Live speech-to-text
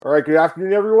All right, good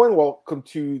afternoon, everyone. Welcome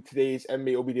to today's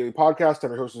MMAOB Daily Podcast. I'm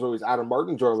your host, as always, Adam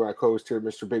Martin, joined by my co-host here,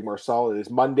 Mr. Big Marcel. It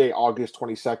is Monday, August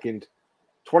 22nd,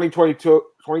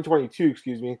 2022,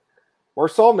 excuse me.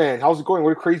 Marcel, man, how's it going?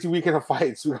 What a crazy weekend of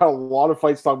fights. We got a lot of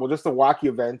fights talking about, just a wacky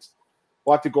event.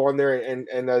 We'll have to go on there.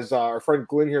 And as our friend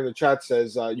Glenn here in the chat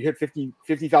says, you hit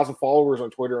 50,000 followers on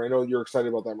Twitter. I know you're excited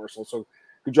about that, Marcel. So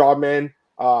good job, man.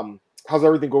 How's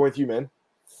everything going with you, man?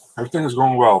 Everything is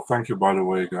going well. Thank you, by the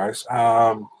way, guys.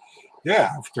 Yeah,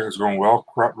 everything is going well.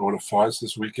 Crap load of fights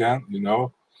this weekend, you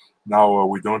know. Now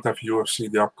we don't have UFC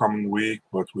the upcoming week,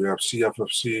 but we have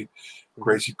CFFC,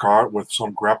 crazy card with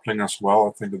some grappling as well,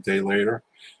 I think a day later.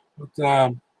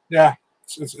 But yeah,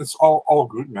 it's all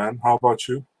good, man. How about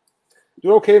you?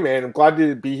 Doing okay, man. I'm glad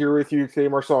to be here with you today,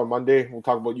 Marcel, on Monday. We'll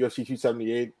talk about UFC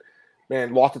 278.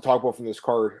 Man, lots to talk about from this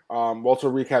card. We'll also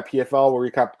recap PFL.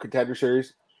 We'll recap Contender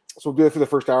Series. So we'll do it for the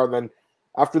first hour, and then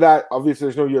after that, obviously,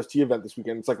 there's no UFC event this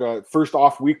weekend. It's like a first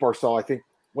off week, Marcel. I think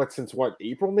since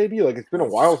April maybe? Like it's been a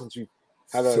while since we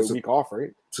had a week off,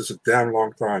 right? It's a damn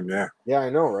long time, yeah. Yeah, I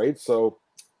know, right? So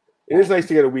it is nice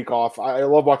to get a week off. I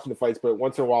love watching the fights, but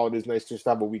once in a while, it is nice just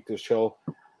to have a week to chill.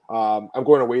 I'm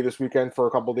going away this weekend for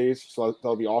a couple of days, so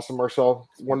that'll be awesome, Marcel.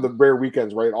 It's one of the rare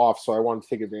weekends right off, so I wanted to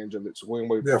take advantage of it. So going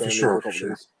away, for sure.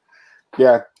 Days.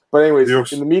 Yeah. But anyways,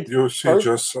 in the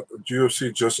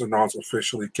UFC just announced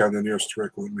officially Cannonier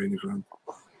Strickland main event.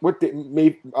 What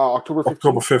October 15th?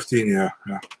 October 15, yeah.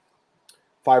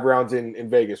 5 rounds in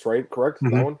Vegas, right? Correct?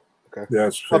 Mm-hmm. That one? Okay. Yeah,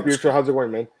 how's it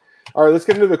going, man? All right, let's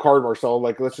get into the card, Marcel.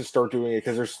 Like, let's just start doing it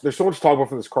because there's so much to talk about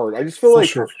from this card. I just feel like,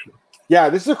 yeah,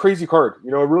 this is a crazy card.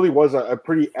 You know, it really was a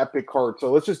pretty epic card. So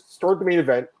let's just start the main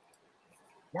event.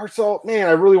 Marcel, man,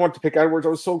 I really want to pick Edwards. I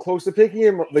was so close to picking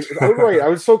him. Like outright, I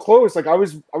was so close. Like I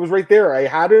was right there. I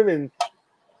had him, and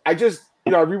I just,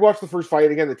 I rewatched the first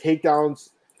fight again. The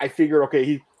takedowns. I figured, okay,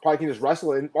 he probably can just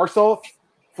wrestle it. And Marcel,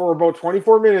 for about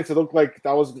 24 minutes, it looked like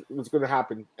that was going to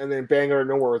happen, and then bang out of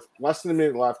nowhere with less than a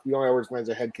minute left, Leon Edwards lands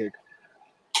a head kick.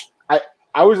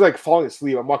 I was like falling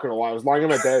asleep. I'm not gonna lie. I was lying in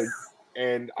my bed,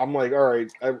 and I'm like, all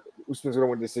right, Usman's gonna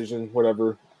win decision,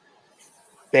 whatever.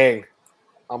 Bang.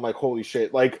 I'm like, holy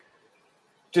shit. Like,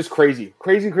 just crazy.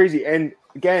 And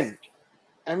again,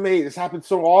 MMA, this happens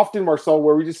so often, Marcel,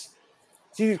 where we just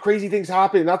see these crazy things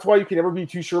happen. And that's why you can never be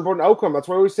too sure about an outcome. That's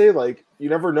why I always say, like, you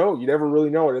never know. You never really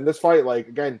know. And in this fight, like,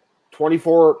 again,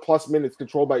 24-plus minutes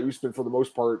controlled by Usman for the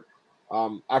most part.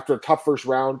 After a tough first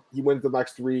round, he wins the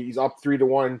next 3. He's up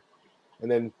 3-1. And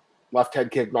then left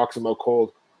head kick knocks him out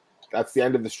cold. That's the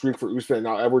end of the streak for Usman.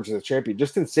 Now Edwards is a champion.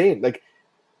 Just insane. Like,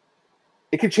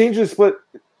 it could change in a split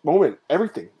moment.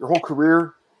 Everything. Your whole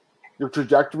career, your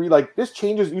trajectory. Like, this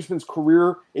changes Usman's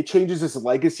career. It changes his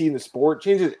legacy in the sport. It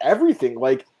changes everything.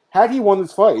 Like, had he won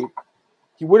this fight,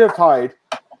 he would have tied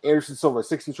Anderson Silva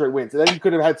 16 straight wins. And then he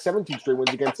could have had 17 straight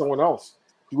wins against someone else.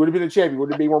 He would have been a champion. He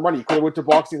would have made more money. He could have went to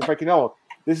boxing and fight Canelo.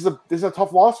 This is a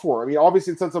tough loss for him. I mean,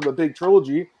 obviously, it sets up a big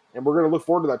trilogy, and we're going to look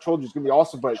forward to that trilogy. It's going to be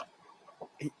awesome. But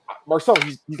Marcel,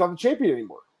 he's not the champion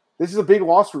anymore. This is a big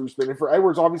loss for Usman. And for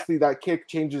Edwards, obviously, that kick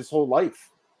changes his whole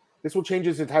life. This will change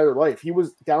his entire life. He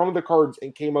was down in the cards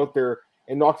and came out there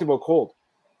and knocked him out cold.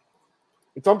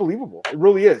 It's unbelievable. It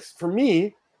really is. For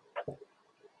me,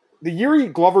 the Yuri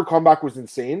Glover comeback was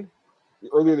insane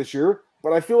earlier this year,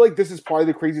 but I feel like this is probably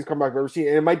the craziest comeback I've ever seen.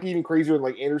 And it might be even crazier than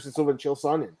like Anderson Silva and Chael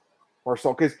Sonnen,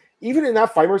 Marcel. Because even in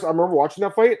that fight, I remember watching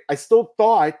that fight, I still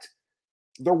thought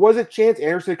there was a chance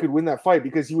Anderson could win that fight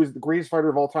because he was the greatest fighter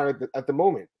of all time at the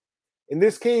moment. In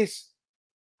this case,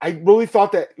 I really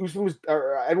thought that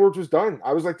Edwards was done.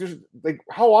 I was like, "There's like,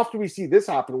 how often do we see this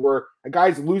happen where a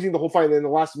guy's losing the whole fight and then the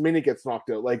last minute gets knocked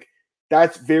out? Like,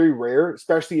 that's very rare,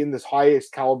 especially in this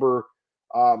highest caliber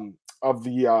of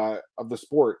the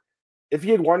sport. If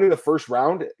he had won in the first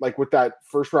round, like with that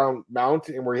first round mount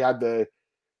and where he had the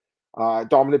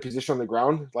dominant position on the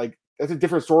ground, like that's a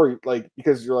different story. Like,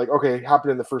 because you're like, okay, it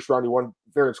happened in the first round, he won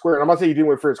fair and square. And I'm not saying he didn't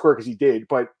win fair and square because he did,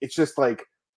 but it's just like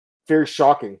very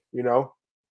shocking, you know.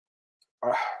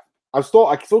 I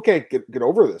still can't get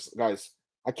over this, guys.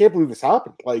 I can't believe this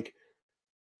happened. Like,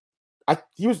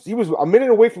 he was a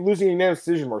minute away from losing a unanimous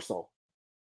decision, Marcel,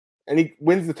 and he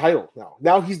wins the title now.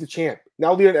 Now he's the champ.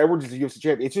 Now Leon Edwards is the UFC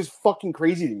champ. It's just fucking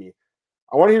crazy to me.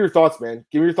 I want to hear your thoughts, man.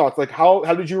 Give me your thoughts. Like, how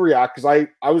did you react? Because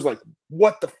I was like,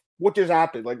 what just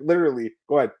happened? Like, literally.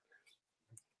 Go ahead.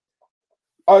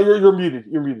 Oh, you're muted.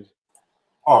 You're muted.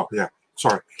 Oh yeah.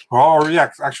 Sorry. Well, I'll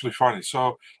react. Actually, funny.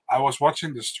 So I was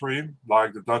watching the stream,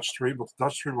 like the Dutch stream, but the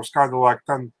Dutch stream was kind of like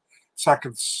 10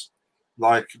 seconds,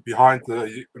 like behind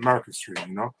the American stream,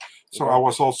 you know. So I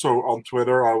was also on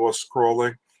Twitter. I was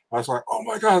scrolling. I was like, oh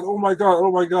my god, oh my god,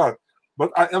 oh my god.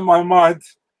 But in my mind,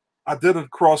 I didn't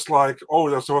cross like, oh,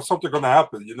 there was something going to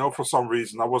happen, you know, for some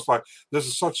reason. I was like, this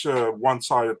is such a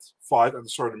one-sided fight at a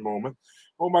certain moment.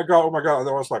 Oh my God, oh my God. And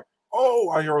I was like, oh,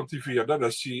 I hear on TV. And then I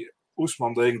see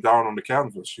Usman laying down on the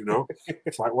canvas, you know.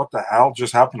 It's like, what the hell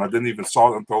just happened? I didn't even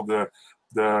saw it until the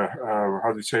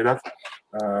how do you say that?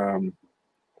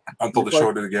 Until they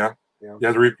showed it again.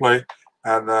 Yeah, the replay.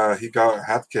 And he got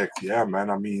head kicked. Yeah, man.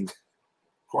 I mean,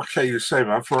 what can you say,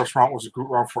 man? First round was a good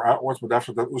round for Edwards, but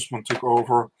after that, Usman took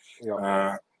over.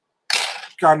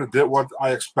 Kind of did what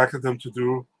I expected him to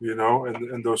do, you know,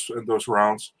 in those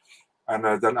rounds. And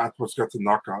then Edwards got the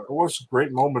knockout. It was a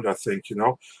great moment, I think, you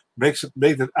know. Made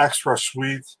it extra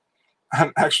sweet.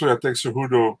 And actually, I think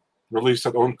Cejudo released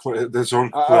his own clip.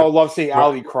 I love seeing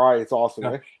Ali cry. It's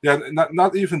awesome. Yeah,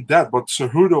 not even that, but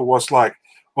Cejudo was like,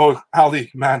 oh,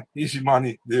 Ali, man, easy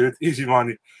money, dude, easy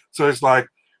money. So it's like,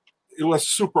 it was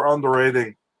super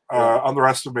underestimating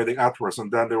Edwards, and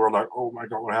then they were like, "Oh my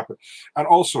God, what happened?" And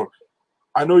also,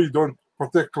 I know you don't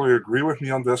particularly agree with me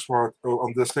on this one,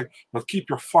 on this thing, but keep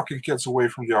your fucking kids away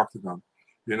from the octagon.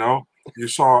 You know, you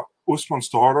saw Usman's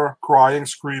daughter crying,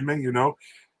 screaming. You know,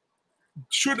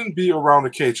 shouldn't be around the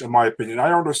cage, in my opinion.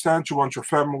 I understand you want your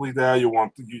family there, you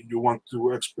want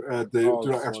to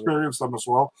experience them as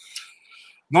well.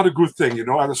 Not a good thing, you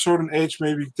know. At a certain age,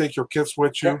 maybe take your kids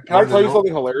with you. Can I tell you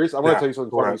something hilarious? I'm going to tell you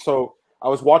something funny. So I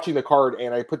was watching the card,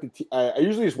 and I put I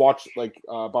usually just watch like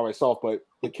by myself, but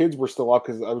the kids were still up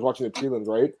because I was watching the prelims,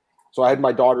 right? So I had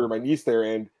my daughter and my niece there,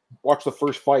 and watched the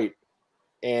first fight,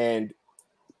 and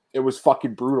it was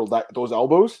fucking brutal. Those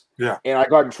elbows, And I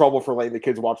got in trouble for letting the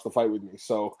kids watch the fight with me.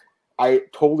 So I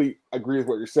totally agree with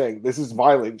what you're saying. This is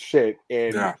violent shit,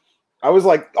 and I was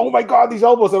like, oh my God, these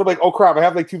elbows. And I'm like, oh crap, I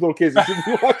have like 2 little kids. You shouldn't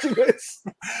be watching this.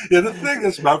 The thing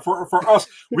is, man, for us,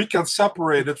 we can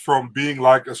separate it from being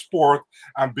like a sport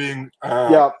and being,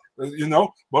 you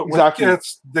know, but with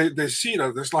kids, they see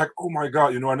that. It's like, oh my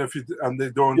God, you know, and they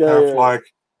don't have like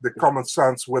the common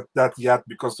sense with that yet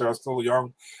because they're still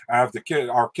young and have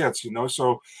our kids, you know.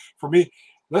 So for me,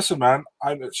 listen, man,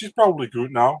 she's probably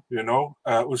good now, you know,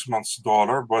 Usman's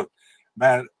daughter, but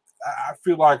man, I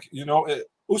feel like, you know,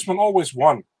 Usman always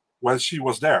won when she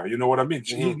was there. You know what I mean?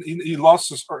 He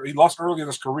lost early in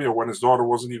his career when his daughter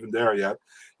wasn't even there yet.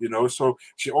 You know, so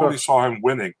she only saw him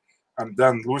winning, and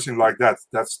then losing like that.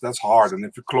 That's hard. And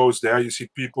if you close there, you see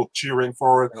people cheering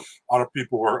for it. Other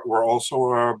people were also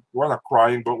were not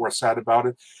crying, but were sad about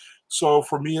it. So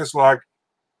for me, it's like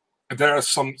there is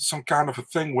some kind of a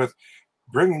thing with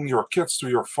bringing your kids to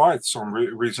your fights some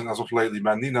reason as of lately,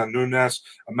 man. Nina Nunes,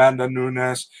 Amanda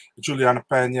Nunes, Juliana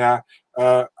Pena.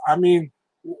 I mean,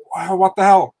 what the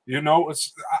hell? You know,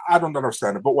 I don't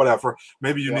understand it, but whatever.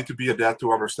 Maybe you need to be a dad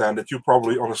to understand it. You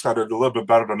probably understand it a little bit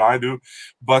better than I do.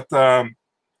 But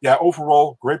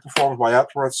overall, great performance by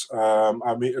Edwards.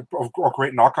 I mean, a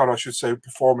great knockout, I should say.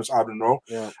 Performance, I don't know.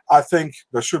 I think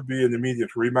there should be an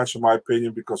immediate rematch, in my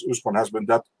opinion, because Usman has been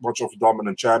that much of a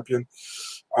dominant champion.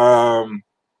 And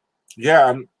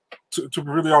to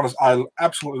be really honest, I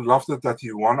absolutely loved it that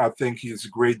he won. I think he's a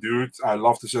great dude. I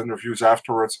loved his interviews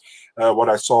afterwards. What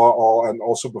I saw and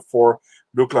also before,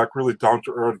 looked like really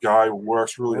down-to-earth guy who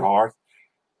works really hard.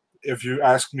 If you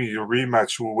ask me a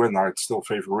rematch who will win, I'd still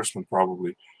favor Usman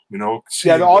probably. You know,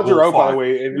 the odds are out, by the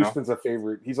way, and Usman's a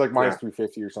favorite. He's like minus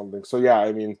 350 or something. So yeah,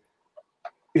 I mean,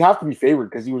 you'd have to be favored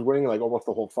because he was winning like almost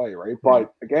the whole fight, right?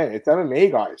 But again, it's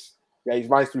MMA guys. Yeah, he's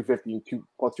minus 350 and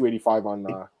plus 285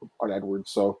 on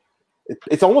Edwards. So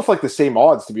it's almost like the same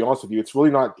odds, to be honest with you. It's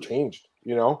really not changed,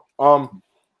 you know?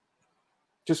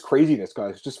 Just craziness,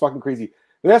 guys. Just fucking crazy.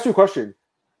 Let me ask you a question.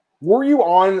 Were you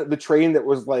on the train that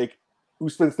was like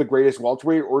Usman's the greatest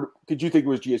welterweight, or did you think it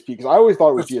was GSP? Because I always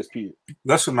thought it was GSP.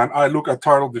 Listen, man, I look at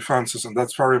title defenses, and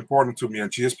that's very important to me.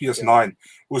 And GSP has 9.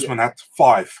 Usman had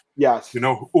 5. Yes. You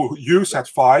know, Hughes had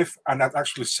 5, and had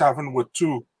actually 7 with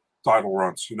 2 title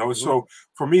runs, you know. So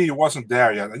for me, he wasn't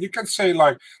there yet. And you can say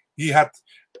like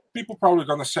people probably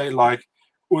gonna say like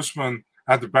Usman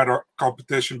had the better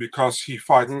competition because he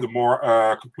fight the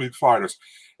more complete fighters.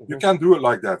 You can't do it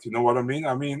like that, you know what I mean?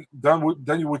 I mean,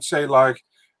 then you would say like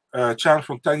champs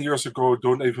from 10 years ago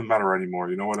don't even matter anymore,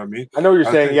 you know what I mean? I know what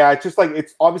you're saying. It's just like,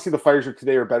 it's obviously the fighters of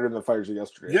today are better than the fighters of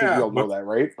yesterday. I think we all know that,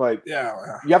 right? But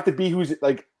you have to be who's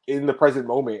like in the present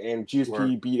moment, and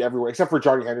GSP beat everyone except for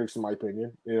Johnny Hendricks, in my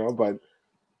opinion, you know, but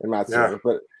and Matt Serra.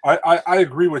 But I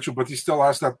agree with you, but he still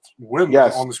has that win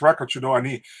on his record, you know, and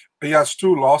he has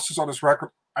 2 losses on his record,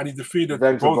 and he defeated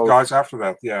both guys after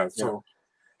that. So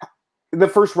in the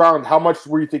first round, how much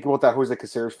were you thinking about that Jose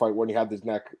Caceres fight when he had his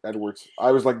neck, Edwards?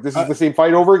 I was like, this is the same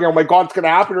fight over again. Oh my God, it's gonna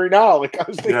happen right now. Like I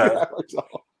was thinking that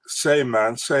myself. Same,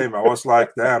 man. Same. I was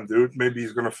like, damn, dude, maybe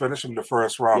he's gonna finish him the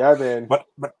first round. Yeah, man. But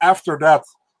after that,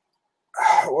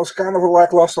 it was kind of a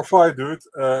lackluster fight, dude.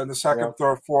 In the second,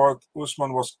 third, fourth,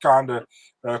 Usman was kind of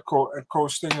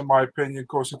coasting, in my opinion,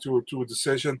 coasting to a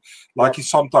decision, like he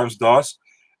sometimes does.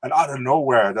 And out of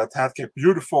nowhere, that head kick,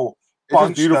 beautiful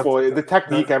punch. It's just beautiful. The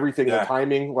technique, everything, the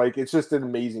timing, like it's just an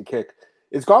amazing kick.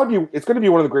 It's gonna be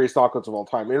one of the greatest knockouts of all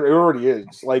time. It already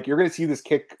is. Like you're gonna see this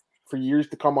kick for years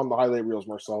to come on the highlight reels,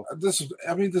 Marcel. This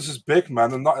is big,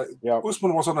 man. And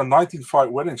Usman was on a 19-fight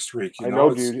winning streak. I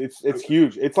know, dude. It's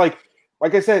huge. It's like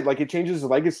I said, like it changes his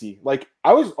legacy. Like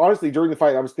I was honestly during the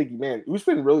fight, I was thinking, man,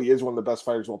 Usman really is one of the best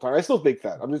fighters of all time. I still think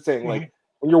that. I'm just saying, like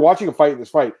when you're watching a fight in this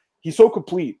fight, he's so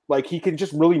complete. Like he can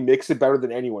just really mix it better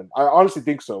than anyone. I honestly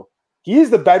think so. He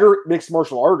is the better mixed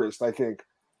martial artist, I think.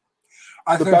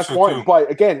 The best so one. Too. But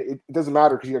again, it doesn't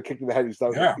matter because he got kicked in the head.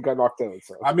 He got knocked out.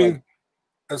 So I mean,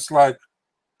 it's like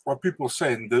what people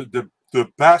say, the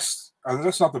best, and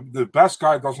that's not the best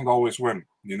guy doesn't always win,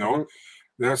 you know?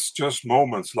 There's just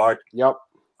moments like,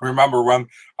 remember when,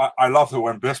 I loved it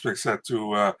when Bisping said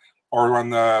to, or when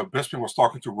Bisping was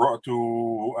talking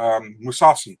to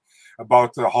Musashi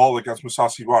about Hall against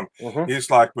Musashi 1. He's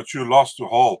like, but you lost to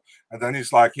Hall. And then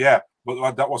he's like, yeah,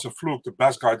 but that was a fluke. The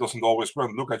best guy doesn't always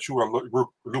win. Look at you and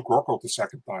Luke Rockhold the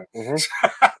second time.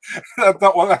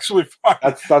 that was actually fun.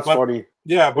 That's funny.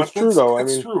 Yeah, but it's true though.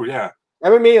 It's true. Yeah.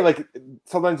 MMA, like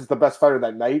sometimes it's the best fighter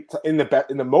that night in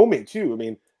the moment too. I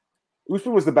mean,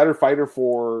 Usman was the better fighter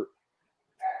for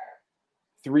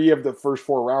 3 of the first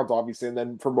 4 rounds, obviously, and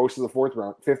then for most of the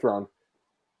 5th round.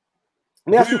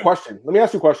 Let me ask you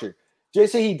a question.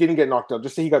 Just say he didn't get knocked out.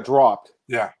 Just say he got dropped.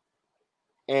 Yeah.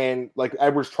 And like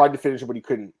Edwards tried to finish it, but he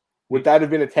couldn't. Would that have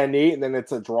been a 10-8 and then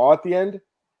it's a draw at the end?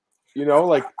 You know,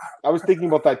 like I was thinking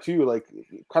about that too. Like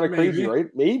kind of crazy, right?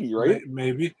 Maybe, right?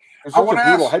 Maybe. It's such a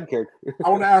brutal head kick. I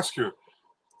want to ask you.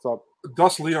 So,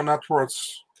 does Leon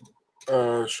Edwards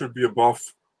should be above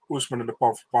Usman in the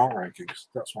pound-for-pound rankings?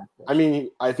 That's one question. I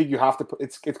mean, I think you have to put.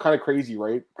 It's kind of crazy,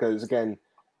 right? Because again,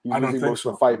 he's losing most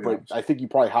of the fight, but I think you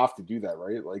probably have to do that,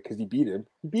 right? Like because he beat him.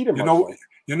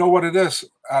 You know what it is,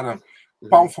 Adam.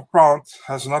 Pound for pound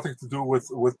has nothing to do with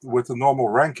the normal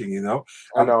ranking, you know.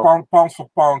 And pound for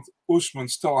pound, Usman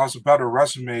still has a better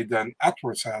resume than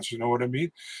Edwards has. You know what I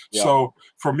mean? Yeah. So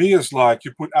for me, it's like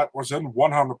you put Edwards in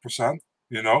 100%,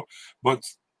 you know, but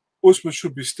Usman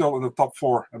should be still in the top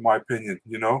 4, in my opinion.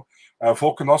 You know,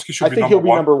 Volkanovski should be number 1. I think he'll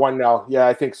be number 1 now. Yeah,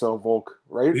 I think so. Volk,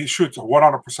 right? He should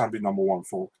 100% be number 1.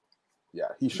 Volk. Yeah,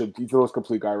 he should. He's the most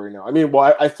complete guy right now. I mean,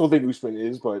 well, I still think Usman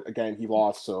is, but again, he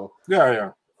lost. So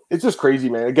yeah. It's just crazy,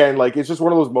 man. Again, like it's just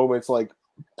one of those moments. Like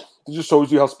it just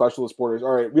shows you how special the sport is.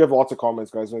 All right, we have lots of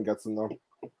comments, guys. When it gets them though.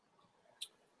 What's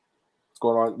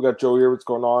going on? We got Joe here. What's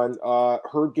going on?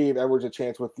 Heard gave Edwards a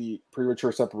chance with the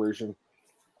premature separation.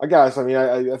 I guess. I mean,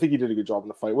 I think he did a good job in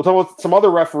the fight. We'll talk about some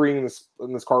other refereeing in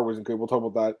this card wasn't good. We'll talk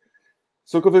about that.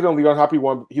 Sokovit and Leon Happy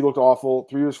won. He looked awful.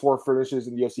 3 of his 4 finishes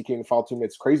in the UFC came in foul 2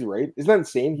 minutes. Crazy, right? Isn't that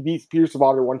insane? He beat Peter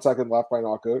Savada 1 second left by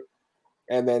knockout,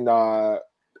 and then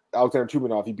Alexander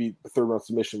Tumanov, he beat the 3rd round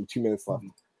submission with 2 minutes left.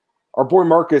 Our boy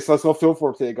Marcus, let's go feel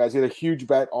for him today, guys. He had a huge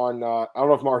bet on, I don't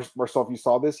know if Marcel, if you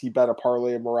saw this, he bet a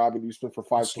parlay of Merab and Usman for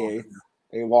 $5K, and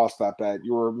he lost that bet.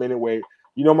 You were a minute away.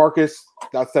 You know, Marcus,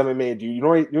 that's MMA, dude. You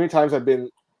know how many times I've been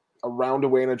a round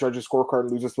away in a judge's scorecard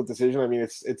and lose a split decision? I mean,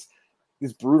 it's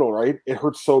brutal, right? It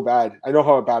hurts so bad. I know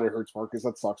how bad it hurts, Marcus.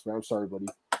 That sucks, man. I'm sorry, buddy.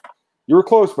 You were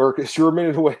close, Marcus. You were a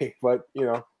minute away, but, you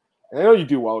know, and I know you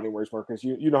do well anyways, Marcus.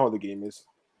 You know how the game is.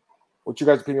 What's your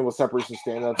guys' opinion about separation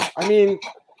stand-ups? I mean,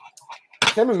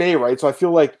 it's MMA, right? So I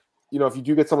feel like, you know, if you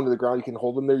do get someone to the ground, you can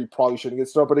hold them there. You probably shouldn't get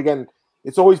stood up. But again,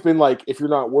 it's always been like, if you're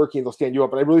not working, they'll stand you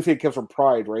up. And I really think it comes from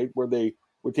pride, right? Where they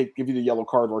would give you the yellow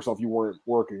card, Marcel, if you weren't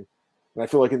working. And I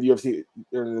feel like in the UFC,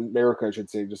 or in America, I should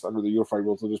say, just under the unified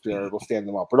rules, they'll just be they'll stand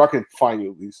them up. They're not going to fine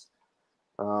you, at least.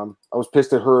 I was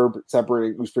pissed at Herb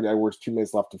separating Usman Edwards 2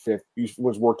 minutes left to 5th. Usman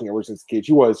was working ever since the cage.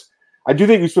 He was. I do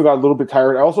think Usman got a little bit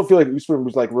tired. I also feel like Usman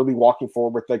was like really walking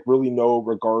forward with like really no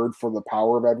regard for the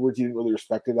power of Edwards. He didn't really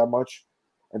respect it that much.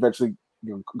 Eventually,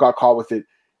 got caught with it.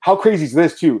 How crazy is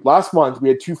this too? Last month we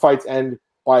had 2 fights end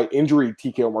by injury,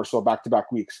 TKO Marcel,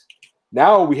 back-to-back weeks.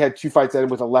 Now we had 2 fights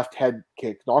end with a left head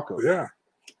kick knockout. Yeah.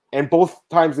 And both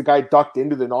times the guy ducked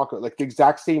into the knockout. Like the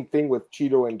exact same thing with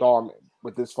Cheeto and Dom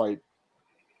with this fight.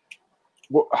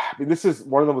 Well, I mean, this is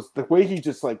one of those. The way he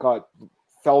just like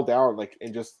fell down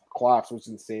and just collapsed was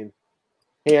insane.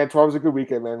 Hey Antoine, it was a good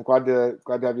weekend, man. Glad to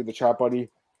have you in the chat, buddy.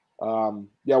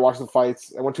 Yeah, watch the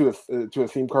fights. I went to a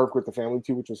theme park with the family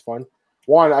too, which was fun.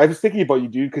 Juan, I was thinking about you,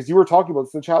 dude, because you were talking about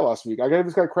this in the chat last week. I got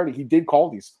this guy credit. He did call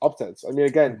these upsets. I mean,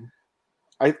 again,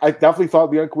 I definitely thought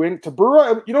Leon could win.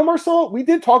 Tabura, you know, Marcel, we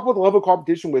did talk about the level of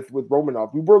competition with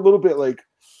Romanov. We were a little bit like,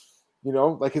 you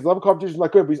know, like his level of competition is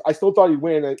not good, but I still thought he'd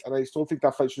win, and I still think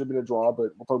that fight should have been a draw, but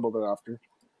we'll talk about that after.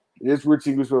 It is weird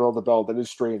seeing Usman without the belt. That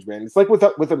is strange, man. It's like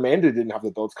with Amanda didn't have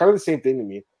the belt. It's kind of the same thing to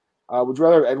me. Would you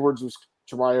rather have Edwards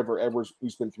Chimaev or Edwards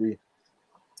Usman 3?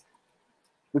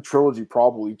 The trilogy,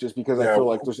 probably, just because I feel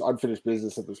like there's unfinished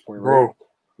business at this point, right? Bro.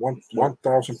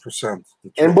 1,000%.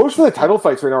 And most of the title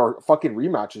fights right now are fucking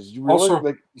rematches. You realize, also,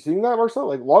 like, you seeing that, Marcel?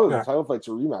 Like, a lot of the title fights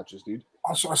are rematches, dude.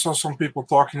 Also, I saw some people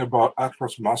talking about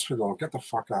Edwards Masvidal. Get the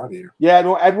fuck out of here. Yeah,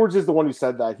 no, Edwards is the one who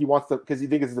said that. He wants to, because he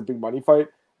thinks it's a big money fight.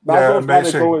 Masvidal's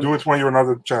amazing. Do it when you're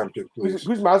another champion, please.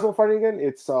 Who's Masvidal fighting again?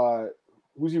 It's,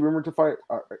 who's he rumored to fight?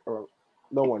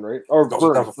 No one, right? Or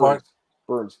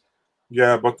Burns.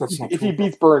 Yeah, but that's not if he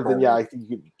beats Burns, then yeah, I think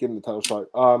you could give him the title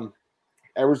shot.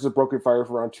 Edwards is a broken fire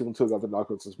for round 2 until he got the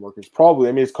knockouts this Marcus. Probably.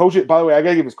 I mean, his coach. By the way, I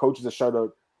gotta give his coaches a shout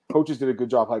out. Coaches did a good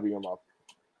job hyping him up.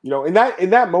 You know, in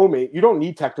that moment, you don't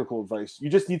need technical advice. You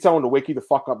just need someone to wake you the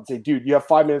fuck up and say, "Dude, you have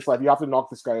 5 minutes left. You have to knock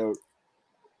this guy out."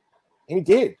 And he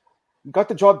did. He got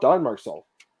the job done, Marcel.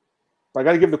 But I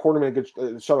got to give the cornerman a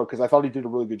good shout out because I thought he did a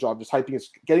really good job, just hyping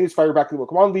getting his fire back to the.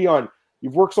 Come on, Leon.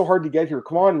 You've worked so hard to get here.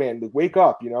 Come on, man. Like, wake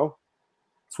up. You know.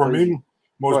 For me,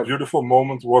 most beautiful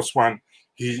moment was when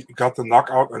he got the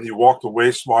knockout and he walked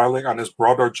away smiling, and his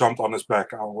brother jumped on his back.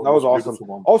 That was awesome.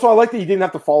 Also, I like that he didn't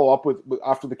have to follow up with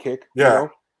after the kick. Yeah.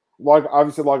 You know?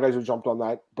 Obviously, a lot of guys have jumped on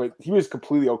that, but he was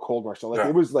completely out cold, Marcel. Like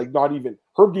it was like not even.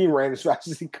 Herb Dean ran as fast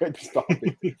as he could to stop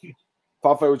it.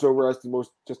 Thought fight was over as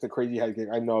just a crazy head kick.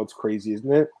 I know it's crazy,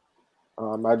 isn't it?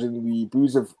 Imagine the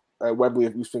booze of Webley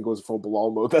if Usman goes full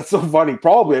Bilal mode. That's so funny.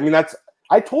 Probably. I mean,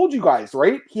 I told you guys,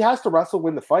 right? He has to wrestle,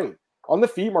 win the fight on the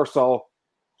feet. Marcel.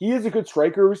 He is a good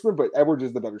striker, Usman, but Edwards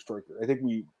is the better striker. I think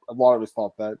a lot of us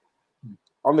thought that.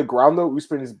 On the ground, though,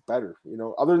 Usman is better. You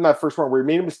know, other than that first one where he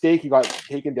made a mistake, he got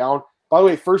taken down. By the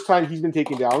way, first time he's been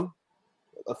taken down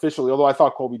officially, although I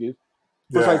thought Colby did.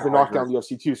 First time he's been knocked down in the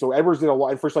UFC too. So Edwards did a lot.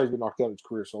 And first time he's been knocked down in his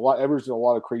career. So Edwards did a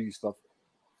lot of crazy stuff.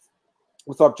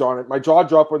 What's up, John? My jaw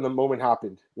dropped when the moment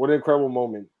happened. What an incredible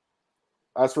moment.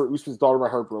 As for Usman's daughter, my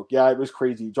heart broke. Yeah, it was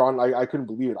crazy, John. I couldn't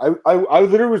believe it. I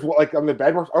literally was like on the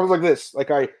bed. I was like this. Like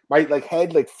my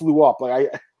head like flew up. Like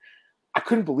I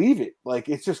couldn't believe it. Like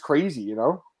it's just crazy, you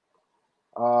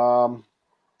know.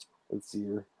 Let's see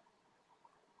here.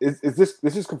 Is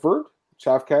this confirmed?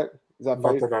 Chavcat? Is that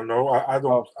not that I know. I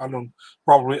don't.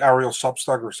 Probably Ariel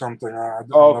Substack or something.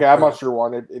 Okay. I'm not sure.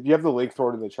 One. If you have the link, throw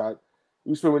it in the chat.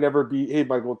 Usman would never be. Hey,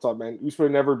 Michael, what's up, man? Usman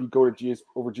would never be go to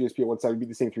over GSP at one side. He'd beat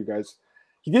the same 3 guys.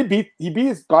 He beat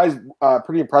his guys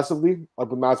pretty impressively, like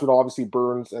with Masvidal, obviously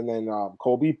Burns, and then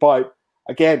Colby. But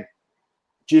again,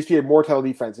 GSP had more title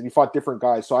defense, and he fought different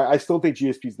guys. So I still think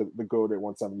GSP is the GOAT at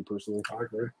 170 personally. I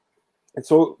agree. And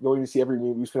so going to see every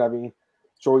move Usman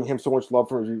showing him so much love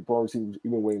for his opponents, even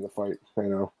winning the fight. I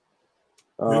know.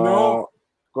 You know,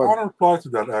 I want to reply to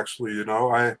that actually. You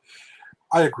know, I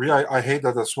agree. I hate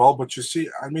that as well. But you see,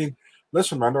 I mean.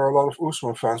 Listen, man, there are a lot of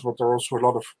Usman fans, but there are also a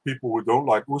lot of people who don't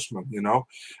like Usman, you know?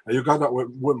 And you got that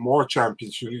with more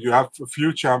champions. You have a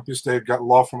few champions, they get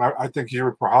love from, I think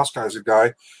Jiri Prochazka is a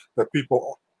guy that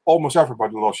people, almost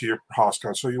everybody loves Jiri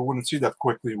Prochazka, so you wouldn't see that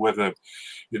quickly with him,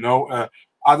 you know?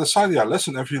 I decided,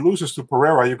 listen, if he loses to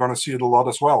Pereira, you're going to see it a lot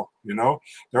as well, you know?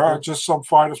 There are just some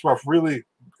fighters who have really...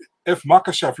 If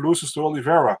Makhachev loses to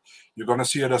Oliveira, you're going to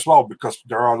see it as well because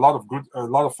there are a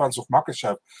lot of fans of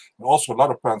Makhachev and also a lot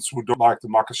of fans who don't like the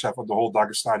Makhachev and the whole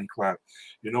Dagestani clan.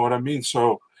 You know what I mean?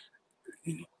 So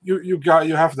you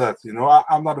have that. You know,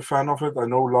 I'm not a fan of it. I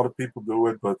know a lot of people do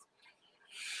it, but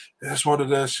it's what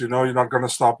it is. You know, you're not going to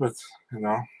stop it. You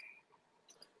know,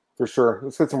 for sure.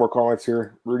 Let's get some more comments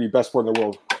here. Rudy, best sport in the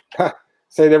world.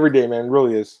 Say it every day, man. It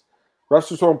really is. Refs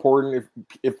are so important.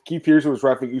 If Keith Pearson was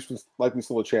reffing, Usman's likely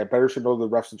still a champ. Better should know the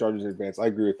refs and judges in advance. I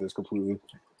agree with this completely.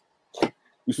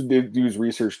 Usman did do his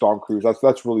research, Dom Cruz.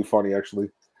 That's really funny, actually.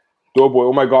 Doughboy,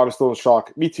 oh my God, I'm still in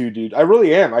shock. Me too, dude. I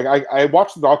really am. I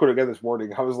watched the knockout again this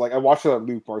morning. I watched it on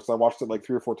loop, so I watched it like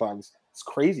 3 or 4 times. It's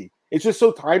crazy. It's just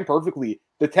so timed perfectly.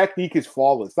 The technique is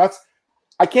flawless.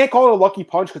 I can't call it a lucky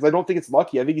punch because I don't think it's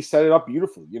lucky. I think he set it up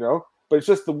beautifully, you know? But it's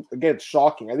just, again,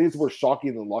 shocking. I think it's more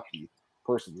shocking than lucky,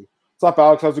 personally. What's up,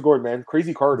 Alex? How's it going, man?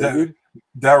 Crazy card, dude.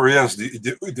 There he is,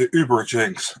 the Uber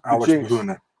Jinx, Alex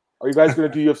Bahuna. Are you guys going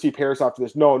to do UFC Paris after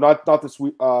this? No, not this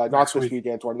week. Not this week,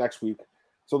 Antoine. Next week.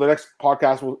 So the next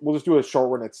podcast, we'll just do a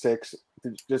short one at 6,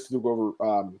 just to go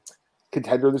over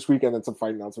Contender this week and then some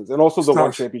fight announcements, and also the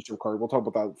one championship card. We'll talk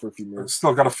about that for a few minutes.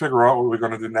 Still got to figure out what we're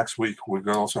going to do next week. We're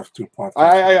going to also have 2 podcasts.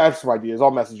 I have some ideas. I'll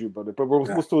message you about it, but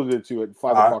we'll still do it too at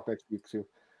 5 o'clock next week too.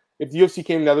 if the UFC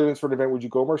came to Netherlands for an event, would you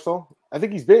go, Marcel? I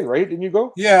think he's been, right? Didn't you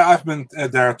go? Yeah, I've been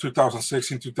there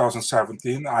 2016,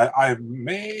 2017. I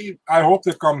hope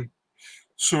they come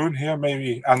soon here,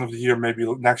 maybe end of the year, maybe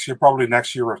next year, probably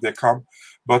next year if they come.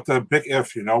 But big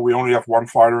if, we only have one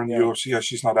fighter in the UFC and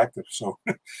she's not active. So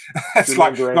it's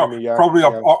like, probably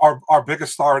our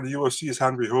biggest star in the UFC is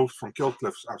Henry Hooft from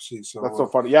Killcliff FC. So that's so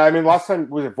funny. Yeah, I mean, last time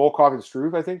was it Volkov and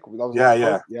Struve, I think? That was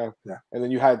yeah. And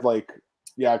then you had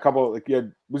a couple,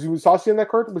 was he Musasi in that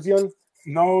card? Was he on?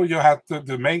 No, you had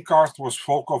the main card was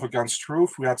Volkov against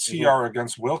Struve. We had CR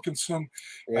against Wilkinson,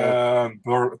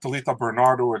 Talita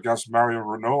Bernardo against Mario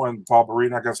Renault, and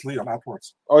Barberina against Leon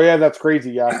Edwards. Oh, yeah, that's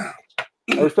crazy, yeah.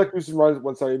 I respect Usman runs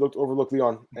one side. He overlooked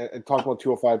Leon and talked about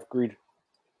 205. Agreed.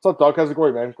 What's up, Doug? How's it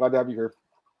going, man? Glad to have you here.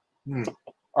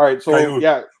 All right, so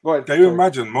go ahead. Can you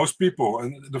imagine? Most people,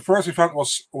 and the first event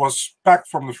was packed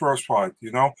from the first fight,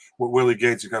 with Willie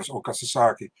Gates against Oka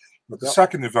Sasaki. But the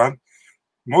second event,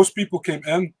 most people came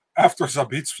in after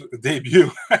Zabit's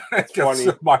debut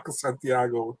against Michael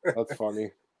Santiago. That's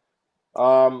funny.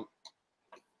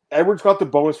 Edwards got the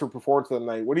bonus for performance of the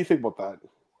night. What do you think about that?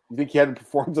 You think he had a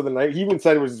performance of the night? He even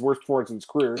said it was his worst performance in his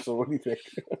career. So what do you think?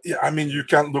 Yeah, I mean, you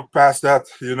can't look past that.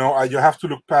 You have to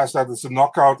look past that. It's a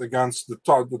knockout against the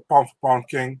pound-for-pound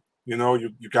king. You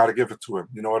got to give it to him.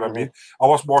 You know what I mean? I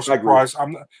was more surprised. I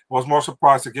was more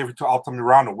surprised to give it to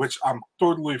Altamirano, which I'm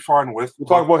totally fine with. We'll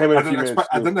talk about him in a few minutes.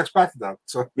 I didn't expect that.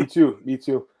 So Me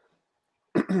too.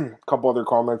 A couple other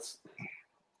comments.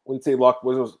 Wouldn't say luck.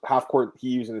 Was half court he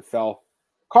used and it fell.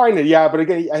 Kind of, yeah. But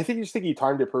again, I think he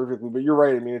timed it perfectly. But you're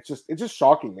right. I mean, it's just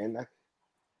shocking, man. It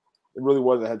really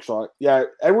was a headshot. Yeah,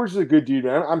 Edwards is a good dude,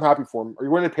 man. I'm happy for him. Are you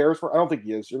going to Paris? I don't think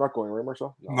he is. You're not going, right,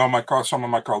 Marcel? No, some of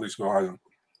my colleagues go. I don't.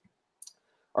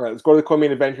 All right, let's go to the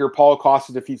co-main event here. Paulo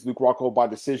Costa defeats Luke Rockhold by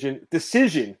decision.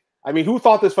 Decision. I mean, who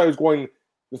thought this fight was going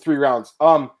the 3 rounds?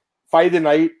 Fight of the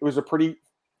night. It was a pretty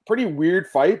weird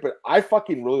fight, but I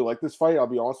fucking really like this fight. I'll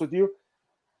be honest with you.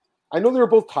 I know they were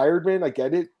both tired, man. I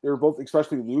get it. They were both,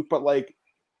 especially Luke, but a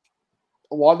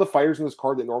lot of the fighters in this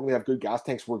card that normally have good gas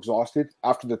tanks were exhausted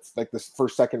after this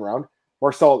first, second round.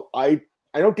 Marcel, I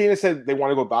know Dana said they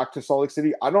want to go back to Salt Lake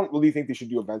City. I don't really think they should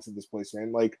do events at this place,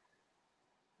 man.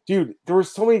 Dude, there were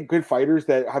so many good fighters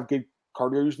that have good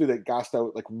cardio usually that gassed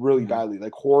out really badly,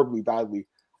 horribly badly.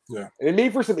 Yeah. And it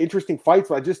made for some interesting fights,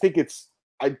 but I just think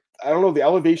I don't know, the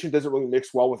elevation doesn't really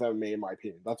mix well with MMA in my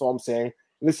opinion. That's all I'm saying.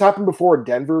 And this happened before in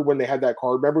Denver when they had that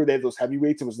card. Remember they had those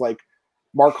heavyweights? It was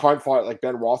Mark Hunt fought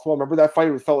Ben Rothwell. Remember that fight?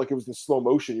 It felt like it was in slow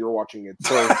motion. You were watching it.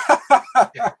 So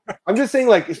I'm just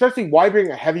saying, especially why bring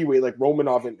a heavyweight like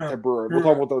Romanov and Tabura? We'll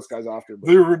talk about those guys after.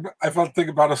 If I think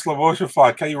about a slow motion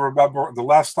fight, can you remember the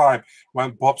last time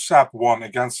when Bob Sapp won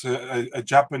against a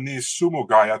Japanese sumo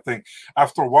guy? I think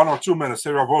after 1 or 2 minutes,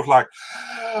 they were both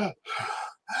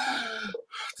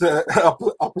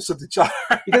opposite each other.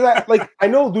 Because I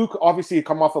know Luke obviously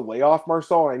come off a layoff,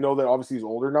 Marcel, and I know that obviously he's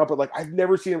older now, but I've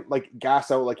never seen him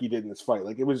gas out like he did in this fight.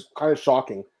 It was kind of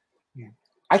shocking.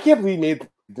 I can't believe he made the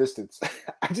distance.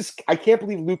 I can't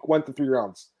believe Luke went the 3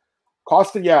 rounds.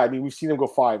 Costa, yeah, I mean we've seen him go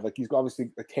 5. He's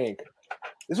obviously a tank.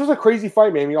 This was a crazy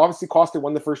fight, man. I mean, obviously Costa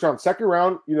won the first round. Second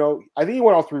round, I think he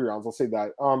won all 3 rounds. I'll say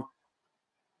that.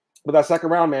 But that second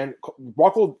round, man,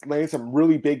 Rockhold landed some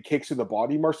really big kicks to the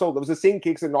body, Marcel. That was the same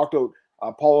kicks that knocked out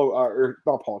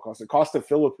Costa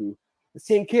Philippou. The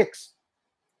same kicks.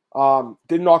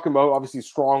 Didn't knock him out. Obviously,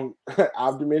 strong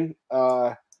abdomen.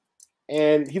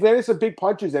 And he landed some big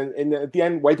punches and at the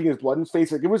end, wiping his blood in his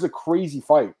face. It was a crazy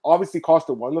fight. Obviously,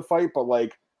 Costa won the fight, but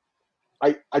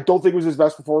I don't think it was his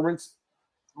best performance.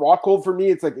 Rockhold, for me,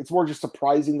 it's more just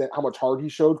surprising that how much heart he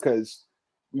showed because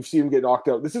we've seen him get knocked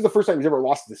out. This is the first time he's ever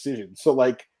lost a decision. So,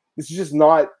 this is just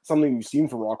not something we've seen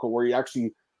from Rockhold where he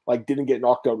actually, didn't get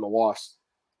knocked out in a loss.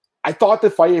 I thought the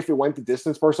fight, if it went the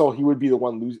distance, Marcel, he would be the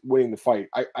one winning the fight.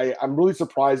 I'm really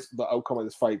surprised the outcome of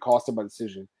this fight cost him by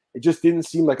decision. It just didn't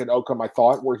seem like an outcome I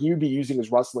thought where he would be using his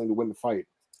wrestling to win the fight.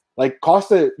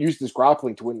 Costa used his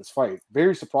grappling to win this fight.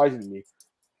 Very surprising to me.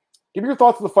 Give me your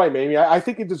thoughts on the fight, man. I mean, I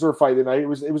think it deserved fight tonight. It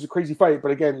was a crazy fight,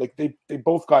 but again, they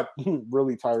both got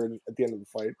really tired at the end of the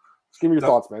fight. Just give me your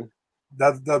thoughts, man.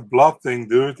 That blood thing,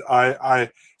 dude. I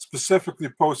specifically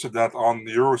posted that on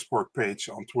the Eurosport page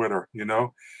on Twitter.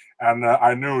 And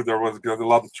I knew there was a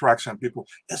lot of traction. People,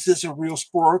 is this a real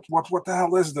sport? What the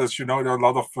hell is this? There are a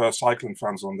lot of cycling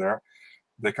fans on there.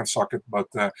 They can suck it, but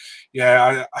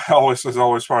yeah, it's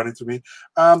always funny to me.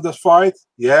 The fight,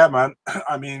 yeah, man.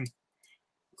 I mean.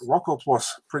 Rockhold was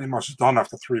pretty much done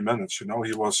after 3 minutes.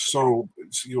 He was so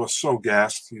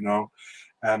gassed.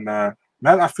 And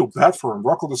man, I feel bad for him.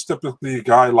 Rockhold is typically a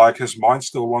guy like his mind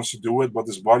still wants to do it, but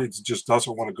his body just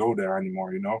doesn't want to go there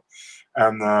anymore, you know.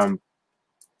 And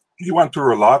he went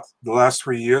through a lot the last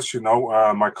 3 years, you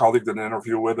know. My colleague did an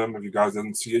interview with him. If you guys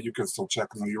didn't see it, you can still check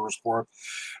it on Eurosport.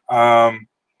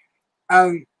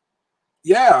 And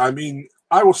yeah, I mean,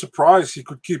 I was surprised he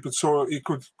could keep it so he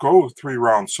could go 3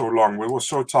 rounds so long. We were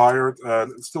so tired.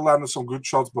 Still landed some good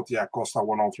shots, but yeah, Costa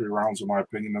won all 3 rounds in my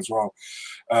opinion as well.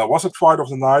 Was it fight of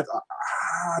the night?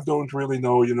 I don't really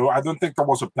know. You know, I don't think there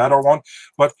was a better one,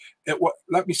 but it was.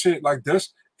 Let me say it like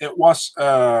this: it was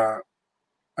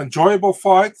enjoyable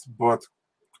fight, but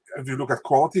if you look at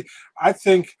quality, I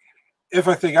think. If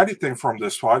I think anything from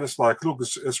this fight, it's like, look,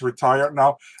 is retired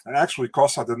now. And actually,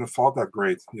 Costa didn't fight that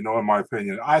great, you know, in my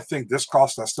opinion. I think this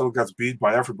Costa still gets beat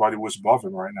by everybody who's above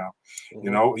him right now. Mm-hmm.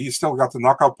 You know, he's still got the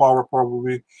knockout power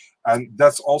probably. And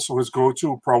that's also his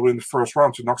go-to probably in the first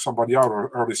round to knock somebody out or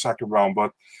early second round.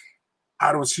 But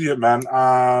I don't see it, man.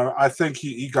 I think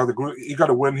he got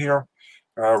a win here.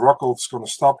 Rockhold's going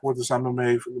to stop with his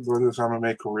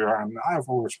MMA career. And I have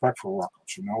all respect for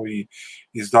Rockhold. You know,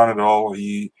 he's done it all.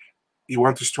 He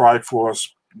went to Strikeforce,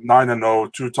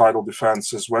 9-0, 2 title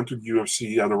defenses, went to the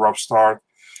UFC at a rough start,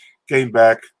 came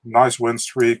back, nice win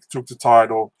streak, took the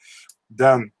title.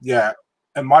 Then, yeah,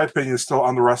 in my opinion, still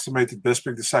underestimated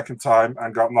Bisping the second time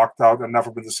and got knocked out and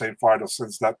never been the same fighter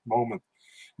since that moment.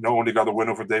 You know, only got a win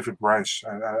over David Branch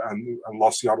and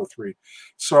lost the other 3.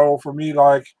 So for me,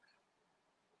 like,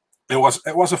 it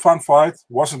was a fun fight. It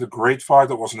wasn't a great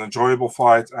fight. It was an enjoyable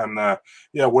fight. And,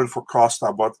 yeah, win for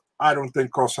Costa. But I don't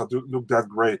think Costa looked that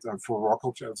great. And for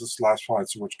Rockhold, it's his last fight.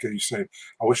 So what can you say?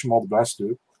 I wish him all the best,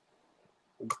 dude.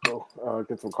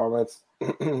 Get some comments.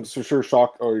 So sure,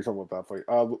 shocked. Oh, you're talking about that fight.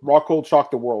 Rockhold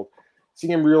shocked the world.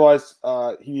 Seeing him realize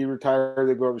he retired,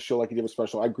 they go over the show like he did with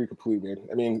special. I agree completely, man.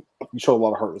 I mean, he showed a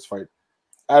lot of heart in this fight.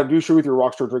 Adam, do you shoot with your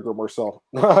Rockstar drinker, Marcel?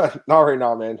 Not right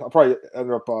now, man. I'll probably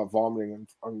end up vomiting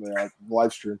on the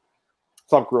live stream.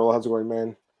 What's up, Gorilla? How's it going,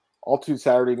 man? Altitude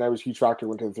Saturday night was a huge factor.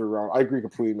 Went to the 3rd round. I agree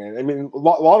completely, man. I mean, a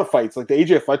lot of fights. Like the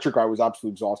AJ Fletcher guy was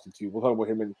absolutely exhausted too. We'll talk about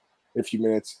him in a few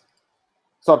minutes.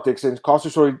 What's up, Dixon? Costa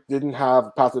Story didn't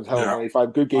have path to the title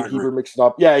 95. Good gatekeeper, mixed it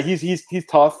up. Yeah, he's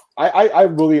tough. I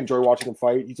really enjoy watching him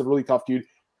fight. He's a really tough dude.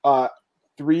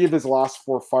 3 of his last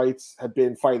 4 fights have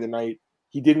been fight of the night.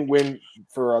 He didn't win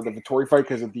for the Vettori fight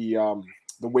because of the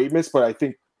weight miss, but I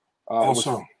think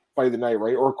also fight of the night,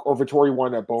 right? Or Vettori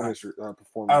won a bonus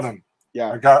performance. Adam,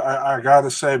 yeah, I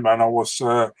gotta say, man, I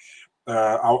wasn't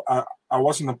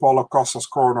in Paulo Costa's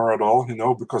corner at all, you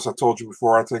know, because I told you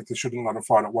before, I think they shouldn't let him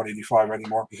fight at 185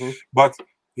 anymore. Mm-hmm. But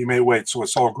he made weight, so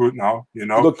it's all good now, you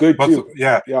know. He looked good too.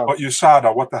 Yeah. But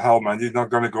USADA, what the hell, man? You're not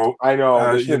gonna go. I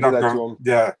know. You're not going to him.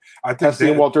 Yeah, I think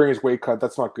testing him during his weight cut.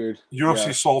 That's not good.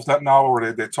 UFC solved that now,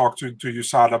 or they talked to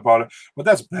USADA about it. But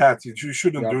that's bad. You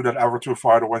shouldn't do that ever to a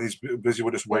fighter when he's busy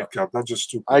with his weight cut. That's just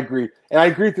stupid. I agree, and I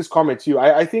agree with this comment too.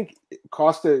 I think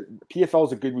Costa PFL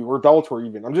is a good move. Or Bellator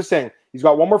even. I'm just saying he's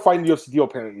got one more fight in the UFC deal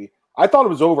apparently. I thought it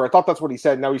was over. I thought that's what he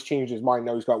said. Now he's changed his mind.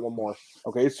 Now he's got one more.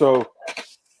 Okay, so.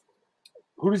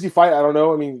 Who does he fight? I don't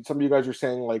know. I mean, some of you guys are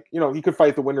saying, like, you know, he could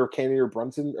fight the winner of Kennedy or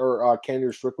Brunson, or Kennedy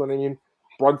or Strickland. I mean,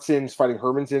 Brunson's fighting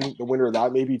Hermanson, the winner of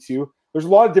that, maybe too. There's a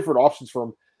lot of different options for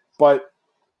him. But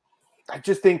I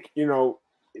just think, you know,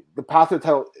 the path to the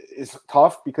title is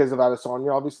tough because of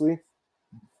Adesanya, obviously.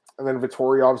 And then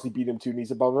Vettori obviously beat him 2 knees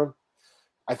above him.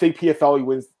 I think PFL, he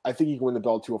wins. I think he can win the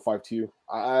belt 205 too.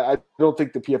 I don't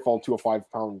think the PFL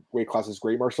 205-pound weight class is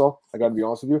great, Marcel. I got to be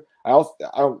honest with you. I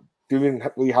don't even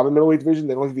really have a middleweight division.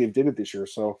 They don't think they did it this year.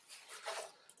 So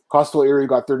Coastal area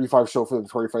got 35 show for the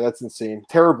Victoria fight. That's insane.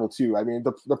 Terrible too. I mean,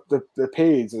 the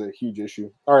pay is a huge issue.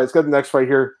 All right, let's get the next fight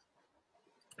here.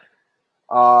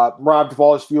 Merab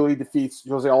Dvalishvili defeats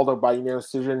Jose Aldo by unanimous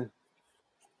decision.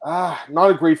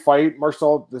 Not a great fight,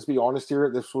 Marcel. Let's be honest here.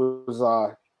 This was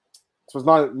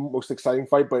not the most exciting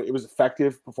fight, but it was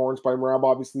effective performance by Merab.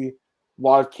 Obviously, a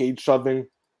lot of cage shoving.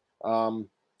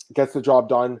 Gets the job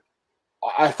done.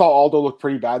 I thought Aldo looked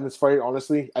pretty bad in this fight,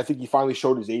 honestly. I think he finally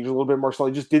showed his age a little bit, Marcel.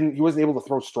 He wasn't able to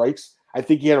throw strikes. I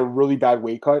think he had a really bad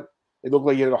weight cut. It looked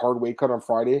like he had a hard weight cut on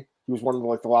Friday. He was one of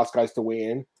the last guys to weigh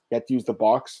in. He had to use the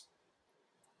box.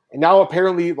 And now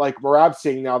apparently, like, Merab's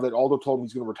saying now that Aldo told him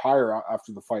he's going to retire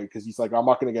after the fight because he's like, I'm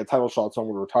not going to get a title shot, so I'm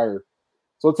going to retire.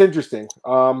 So it's interesting.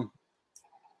 I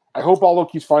hope Aldo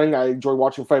keeps fighting. I enjoy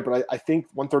watching him fight, but I think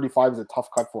 135 is a tough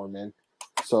cut for him, man.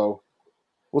 So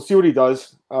we'll see what he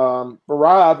does.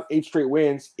 Merab, 8 straight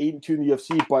wins, 8-2 in the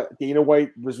UFC, but Dana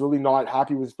White was really not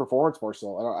happy with his performance,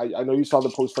 Marcel. I know you saw the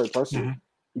post-fight presser.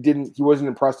 Mm-hmm. He wasn't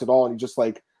impressed at all, and he just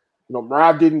like, you know,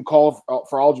 Merab didn't call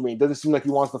for Aljamain. Doesn't seem like he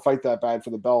wants to fight that bad for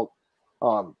the belt.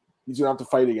 he's going to have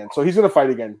to fight again. So he's going to fight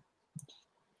again.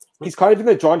 He's kind of in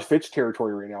the John Fitch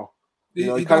territory right now.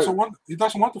 He doesn't want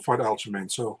to fight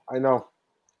Aljamain, so I know.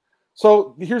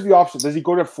 So here's the option: does he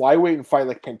go to flyweight and fight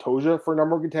like Pantoja for a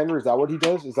number one contender? Is that what he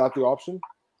does? Is that the option?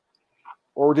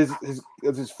 Or does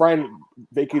his friend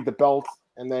vacate the belt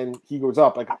and then he goes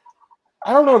up? Like,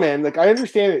 I don't know, man. Like, I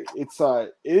understand it.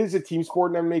 It is a team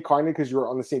sport in MMA, kind of, because you're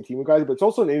on the same team with guys, but it's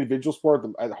also an individual sport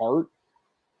at heart.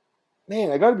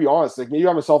 Man, I got to be honest. Like, maybe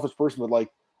I'm a selfish person, but like,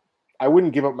 I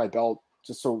wouldn't give up my belt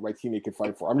just so my teammate could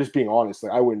fight for it. I'm just being honest.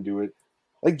 Like, I wouldn't do it.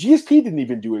 Like, GSP didn't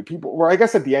even do it. I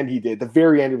guess at the end he did, the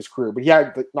very end of his career, but he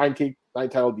had like nine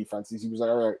title defenses. He was like,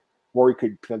 all right, Rory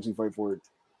could potentially fight for it.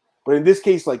 But in this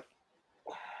case, like,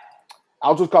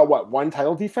 Aljo's got what, one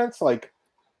title defense? Like,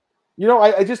 you know,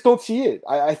 I just don't see it.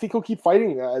 I think he'll keep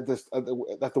fighting at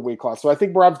the weight class. So I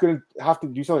think Merab's going to have to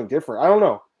do something different. I don't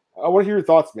know. I want to hear your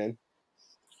thoughts, man.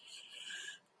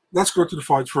 Let's go to the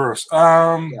fight first.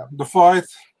 The fight,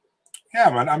 yeah,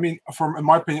 man. I mean, in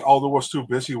my opinion, Aldo was too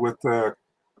busy with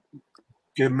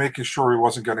making sure he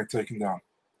wasn't getting taken down.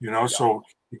 You know, so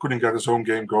he couldn't get his own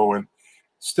game going.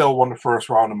 Still won the first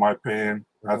round, in my opinion.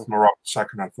 That's Merab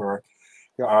second and third.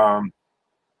 Yeah.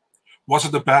 Was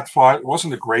it a bad fight? It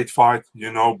wasn't a great fight,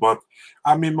 you know, but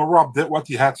I mean, Merab did what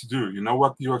he had to do. You know,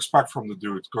 what do you expect from the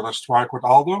dude? Gonna strike with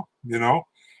Aldo? You know,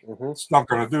 it's not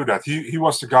gonna do that. He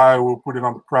was the guy who put him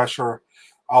under pressure.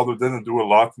 Aldo didn't do a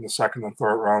lot in the second and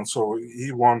third round, so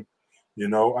he won, you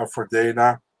know. And for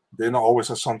Dana always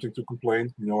has something to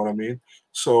complain, you know what I mean?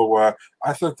 So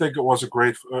I think it was a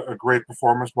great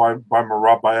performance by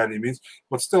Merab by any means,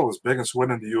 but still his biggest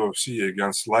win in the UFC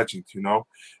against legend, you know,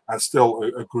 and still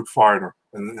a good fighter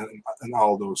in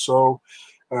Aldo. So,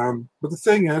 but the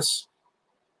thing is,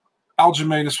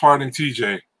 Aljamain is fighting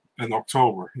TJ in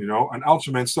October, you know, and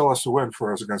Aljamain still has to win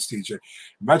for us against TJ.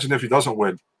 Imagine if he doesn't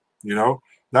win, you know.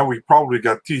 Then we probably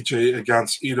get TJ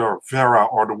against either Vera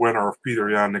or the winner of Peter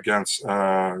Yan against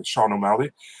Sean O'Malley.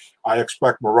 I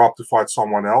expect Merab to fight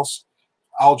someone else.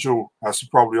 Aljo has to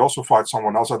probably also fight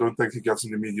someone else. I don't think he gets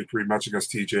an immediate rematch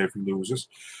against TJ if he loses.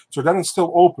 So then it's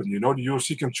still open. You know, the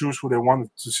UFC can choose who they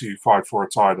want to see fight for a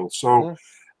title. So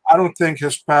I don't think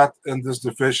his path in this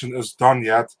division is done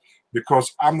yet,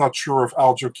 because I'm not sure if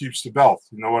Aljo keeps the belt.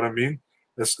 You know what I mean?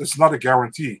 It's not a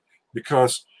guarantee,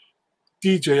 because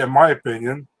TJ, in my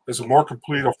opinion, is a more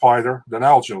complete fighter than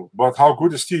Aljo. But how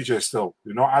good is TJ still?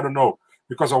 You know, I don't know,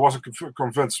 because I wasn't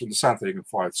convinced with the Sandhagen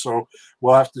fight. So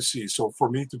we'll have to see. So for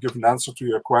me to give an answer to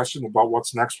your question about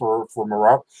what's next for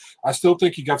Merab, I still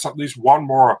think he gets at least one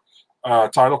more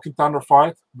title contender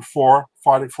fight before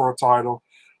fighting for a title.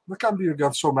 That can be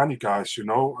against so many guys, you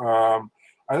know.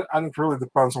 And it really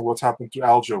depends on what's happened to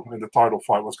Aljo in the title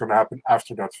fight, what's going to happen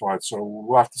after that fight. So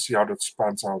we'll have to see how that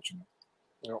pans out, you know.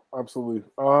 Yeah, absolutely.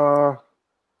 A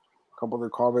couple other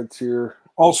comments here.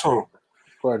 Also,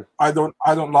 I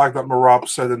don't like that Merab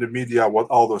said in the media what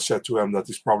Aldo said to him, that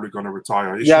he's probably going to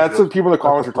retire. Yeah, that's what people in the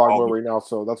comments are talking about right now.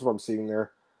 So that's what I'm seeing there.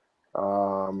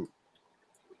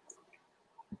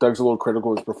 Doug's a little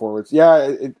critical of his performance.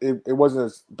 Yeah, it wasn't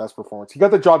his best performance. He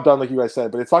got the job done, like you guys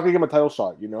said, but it's not going to give him a title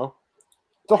shot. You know,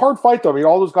 it's a hard fight though. I mean,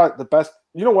 Aldo's got the best.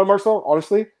 You know what, Marcel?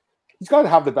 Honestly, he's got to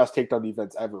have the best takedown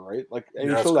defense ever, right? Like,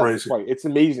 and he showed that in this fight. It's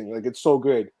amazing. Like, it's so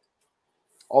good.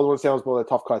 Aldo and Santos both had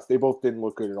tough cuts. They both didn't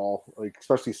look good at all. Like,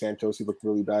 especially Santos, he looked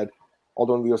really bad.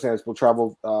 Aldo and Leo Santos will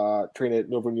travel, train at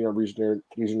Novo Union Rio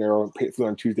de Janeiro, flew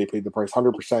on Tuesday, paid the price,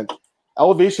 100%.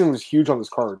 Elevation was huge on this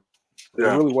card.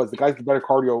 Yeah. It really was. The guys with better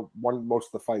cardio won most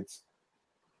of the fights.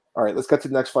 All right, let's get to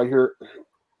the next fight here.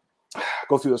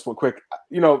 Go through this one quick.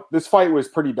 You know, this fight was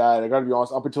pretty bad. I got to be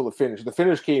honest, up until the finish. The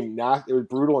finish came nasty. It was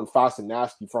brutal and fast and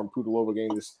nasty from Pudilova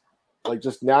getting this, like,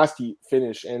 just nasty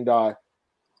finish. And I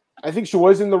think she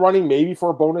was in the running maybe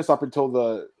for a bonus up until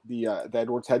the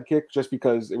Edwards head kick, just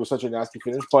because it was such a nasty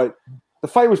finish. But the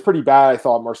fight was pretty bad, I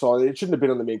thought, Marcel. It shouldn't have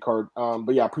been on the main card.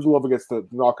 But yeah, Pudilova gets the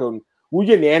knockout. Wu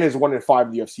Yan is 1-5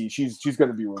 in the UFC. She's going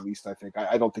to be released, I think.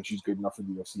 I don't think she's good enough for the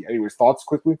UFC. Anyways, thoughts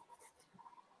quickly?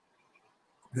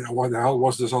 Yeah, why the hell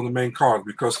was this on the main card?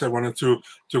 Because they wanted to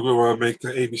make the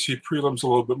ABC prelims a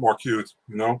little bit more cute,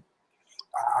 you know?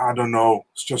 I don't know.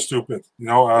 It's just stupid, you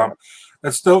know?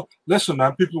 It's still, listen,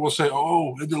 man, people will say,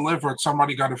 oh, it delivered,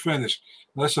 somebody got to finish.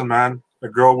 Listen, man, a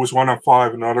girl was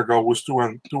 1-5, another girl was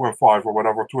 2-5 or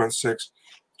whatever, 2-6.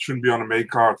 Shouldn't be on the main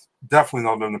card. Definitely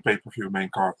not on the pay-per-view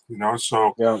main card, you know?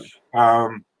 So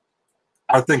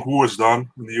I think Wu is done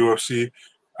in the UFC.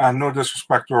 And no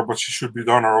disrespect to her, but she should be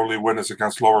done. Her only win is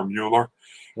against Laura Mueller,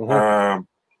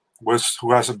 who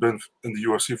hasn't been in the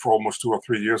UFC for almost 2 or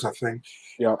 3 years, I think.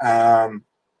 Yeah.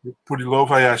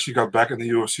 Pudilova, yeah, she got back in the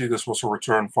UFC. This was a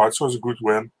return fight, so it was a good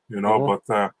win, you know.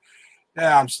 But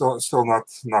Yeah, I'm still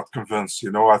not convinced.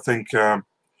 I think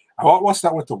what was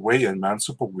that with the weigh-in, man?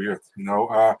 Super weird.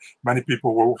 Many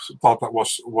people thought that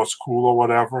was cool or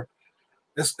whatever.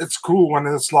 It's cool when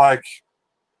it's like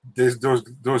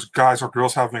those guys or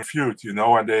girls having a feud,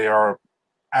 and they are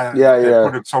they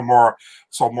put it some more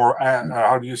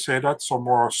how do you say that? Some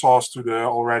more sauce to the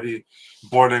already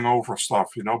boiling over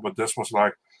stuff, But this was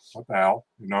like, what the hell,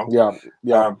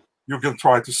 Yeah. You can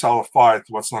try to sell a fight.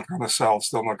 What's not going to sell,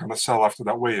 still not going to sell after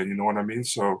that weigh-in. You know what I mean?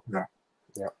 So yeah.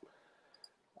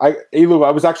 Elu,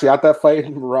 I was actually at that fight.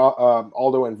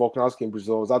 Aldo and Volkanovski in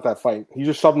Brazil. I was at that fight. He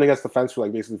just shoved him against the fence for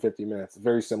like basically 50 minutes.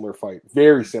 Very similar fight.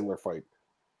 Very similar fight.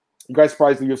 You guys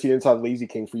surprised the UFC didn't have Lazy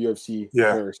King for UFC?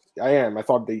 Yeah. Paris. I am. I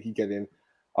thought he'd get in.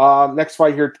 Next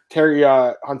fight here, Terry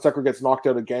Hunsucker gets knocked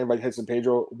out again by Tyson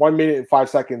Pedro. 1 minute and 5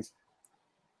 seconds.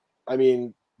 I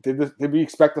mean, did we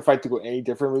expect the fight to go any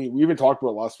differently? We even talked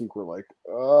about it last week. We're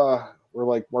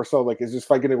like, Marcel, like, is this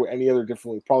fight going to go any other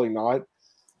differently? Probably not.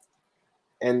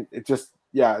 And it just,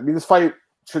 I mean, this fight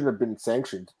shouldn't have been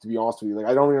sanctioned, to be honest with you. Like,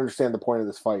 I don't even understand the point of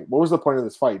this fight. What was the point of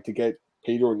this fight? To get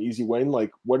Pedro an easy win?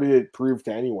 Like, what did it prove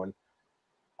to anyone?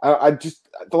 I just,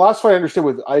 the last fight I understood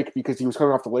with Ike because he was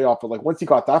coming off the layoff, but like once he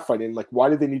got that fight in, like, why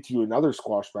did they need to do another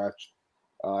squash match?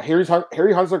 Harry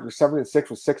Hunsucker 7-6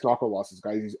 with 6 knockout losses,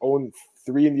 guys. He's 0-3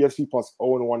 in the UFC plus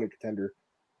 0-1 in Contender.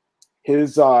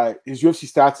 His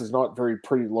UFC stats is not very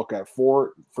pretty to look at.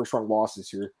 4 first-round losses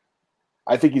here.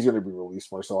 I think he's going to be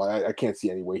released more, so I can't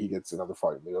see any way he gets another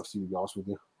fight in the UFC, to be honest with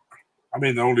you. I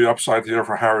mean, the only upside here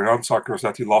for Harry Hunsucker is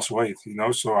that he lost weight,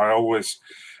 so I'll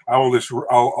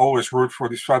always root for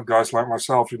these fat guys like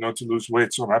myself, to lose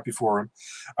weight, so I'm happy for him.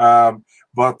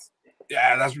 But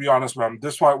yeah, let's be honest, man.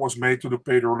 This fight was made to do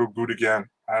Pedro look good again,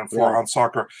 and for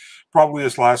Hunsucker, probably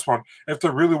his last one. If they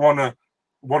really want to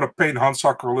paint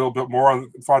Hunsucker a little bit more and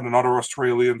find another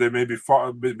Australian, they maybe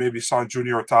sign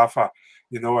Junior Tafa,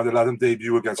 and they let him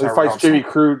debut against Harry Hunsucker. Jimmy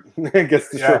Crute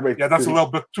against that's a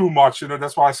little bit too much,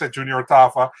 That's why I said Junior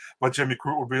Tafa, but Jimmy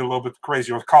Crute would be a little bit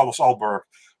crazy, or Carlos Alberg.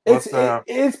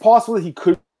 It's possible that he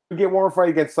could get one more fight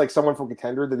against like someone from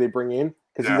Contender that they bring in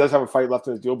because he does have a fight left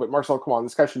in his deal. But Marcel, come on,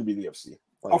 this guy shouldn't be the UFC.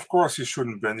 Like, of course he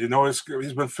shouldn't have been.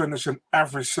 He's been finishing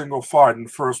every single fight in the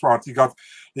first round. He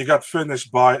got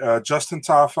finished by Justin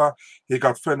Tafa. He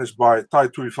got finished by Tai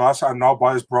Tuivasa, and now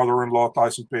by his brother-in-law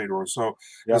Tyson Pedro. So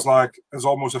it's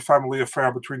almost a family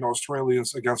affair between the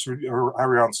Australians against Harry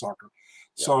Hunsucker.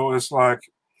 So it's like,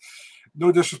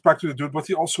 no disrespect to the dude, but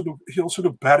he also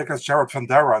do bad against Jared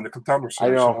Vandera in the Contender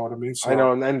series. I know. You know what I mean? So, I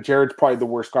know, and then Jared's probably the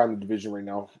worst guy in the division right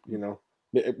now.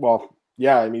 Well,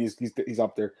 yeah, I mean he's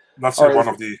up there. That's like one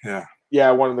of the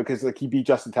one of the because like he beat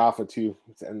Justin Tafa too,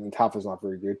 and Tafa's not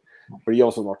very good, but he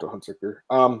also knocked out Hunsucker.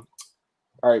 All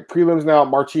right, prelims now.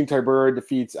 Marcin Tybura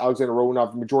defeats Alexander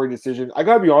Romanov, majority decision. I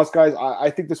gotta be honest, guys. I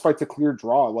think this fight's a clear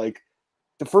draw. Like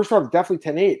the first round,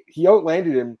 definitely 10-8. He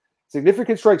outlanded him.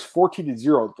 Significant strikes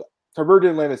 14-0. Tybura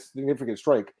didn't land a significant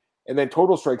strike, and then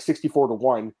total strikes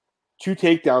 64-1. 2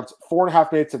 takedowns,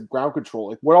 4.5 minutes of ground control.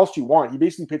 Like what else do you want? He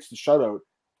basically pitched the shutout.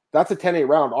 That's a 10-8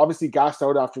 round. Obviously gassed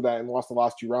out after that and lost the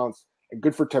last 2 rounds. And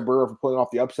good for Tybura for pulling off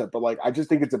the upset. But like I just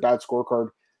think it's a bad scorecard.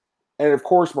 And of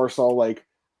course, Marcel, like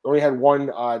only had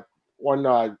one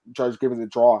judge give it a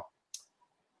draw.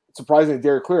 Surprisingly,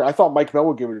 Derek Clear. I thought Mike Bell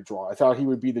would give it a draw. I thought he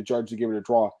would be the judge to give it a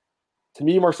draw. To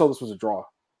me, Marcel, this was a draw.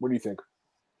 What do you think?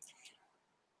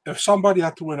 If somebody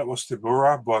had to win, it was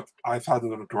Tybura, but I thought it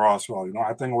was a draw as well.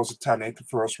 I think it was a 10-8 the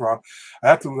first round. I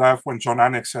had to laugh when John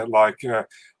Anik said, like,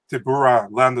 Tybura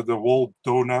landed the whole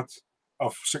donut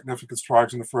of significant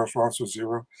strikes in the first round, so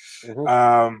 0.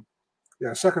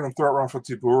 Mm-hmm. Second and third round for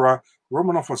Tybura.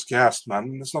 Romanov was gassed,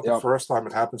 man. It's not the first time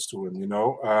it happens to him, The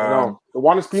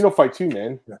Juan Espino fight too,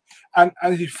 man. Yeah.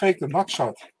 And he faked the nut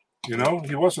shot. He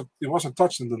wasn't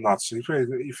touching the nuts. He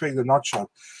faked the nut shot,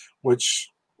 which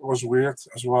was weird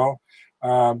as well.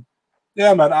 Man.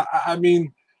 I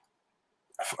mean,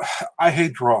 I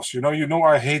hate draws.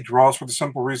 I hate draws for the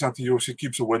simple reason that the UFC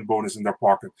keeps a win bonus in their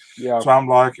pocket. Yeah. So I'm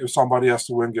like, if somebody has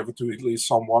to win, give it to at least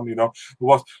someone.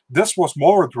 This was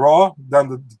more a draw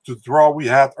than the draw we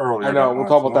had earlier. I know. We'll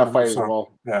talk about that fight as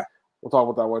well. Yeah. We'll talk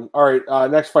about that one. All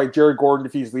right. Next fight, Jared Gordon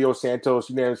defeats Leo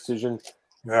Santos, unanimous decision.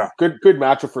 Yeah. Good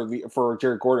matchup for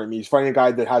Jared Gordon. I mean, he's fighting a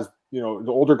guy that has, the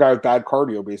older guy with bad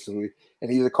cardio, basically,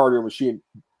 and he's a cardio machine.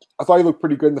 I thought he looked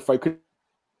pretty good in the fight. Couldn't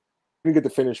get the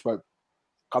finish, but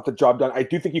got the job done. I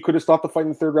do think he could have stopped the fight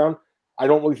in the third round. I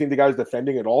don't really think the guy was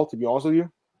defending at all, to be honest with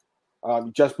you.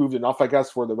 He just moved enough, I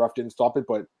guess, where the ref didn't stop it.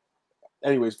 But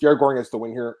anyways, Jared Gordon gets the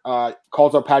win here.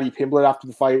 Calls out Paddy Pimblett after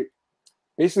the fight.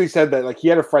 Basically said that like he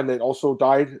had a friend that also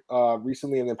died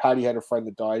recently, and then Paddy had a friend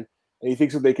that died. and he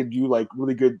thinks that they could do like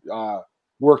really good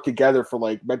work together for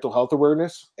like mental health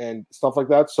awareness and stuff like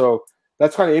that. So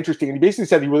that's kind of interesting. And he basically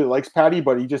said he really likes Paddy,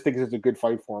 but he just thinks it's a good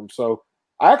fight for him. So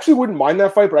I actually wouldn't mind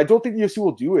that fight, but I don't think the UFC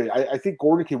will do it. I think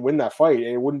Gordon can win that fight, and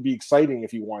it wouldn't be exciting if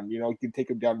he won. You know, he could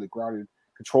take him down to the ground and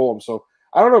control him. So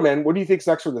I don't know, man. What do you think's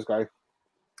next for this guy?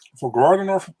 For Gordon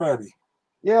or for Paddy?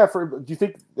 Yeah, do you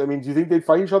think they'd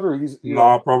fight each other?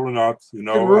 No, probably not. You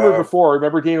know, been rumored before.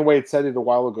 Remember Dana White said it a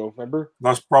while ago. Remember?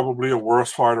 That's probably a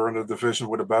worse fighter in the division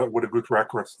with a good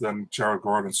record than Jared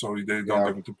Gordon. So they don't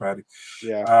give it to Paddy.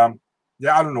 Yeah.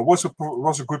 Yeah, I don't know. Was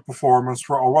a good performance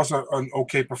or was it an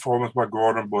okay performance by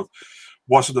Gordon? But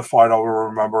was it the fight I will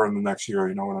remember in the next year?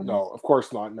 You know what I mean? No, of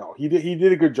course not. No, he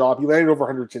did a good job. He landed over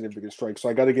 100 significant strikes, so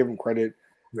I got to give him credit.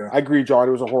 Yeah. I agree, John.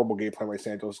 It was a horrible game plan by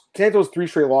Santos. Santos 3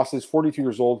 straight losses, 42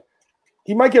 years old.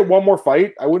 He might get one more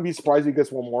fight. I wouldn't be surprised if he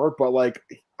gets one more, but like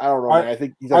I don't know. Man. I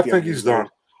think he's done.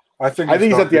 I think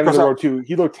he's at the end of the road too.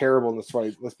 He looked terrible in this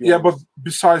fight. Let's be honest. But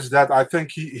besides that, I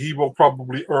think he will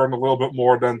probably earn a little bit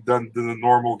more than the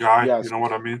normal guy. Yes. You know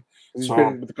what I mean? He's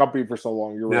been with the company for so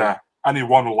long. You're right. Yeah, and he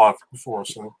won a lot before,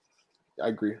 so I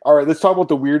agree. All right, let's talk about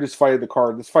the weirdest fight of the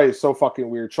card. This fight is so fucking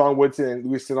weird. Sean Woodson and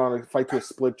Luis Sedano fight to a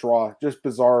split draw. Just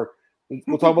bizarre.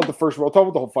 We'll talk about the first. We'll talk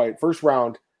about the whole fight. First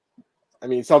round. I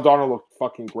mean, Saldana looked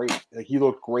fucking great. Like he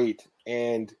looked great,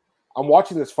 and I'm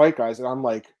watching this fight, guys, and I'm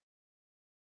like,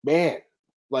 man,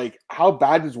 like how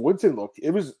bad does Woodson look?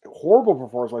 It was a horrible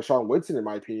performance by Sean Woodson, in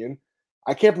my opinion.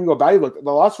 I can't believe how bad he looked.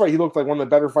 The last fight, he looked like one of the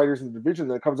better fighters in the division.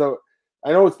 Then it comes out.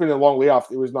 I know it's been a long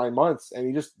layoff. It was 9 months,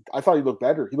 and I thought he looked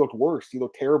better. He looked worse. He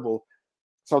looked terrible.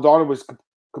 Saldana was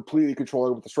completely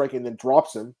controlling with the striking, and then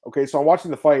drops him. Okay, so I'm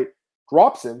watching the fight,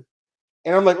 drops him,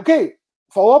 and I'm like, okay,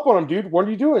 follow up on him, dude. What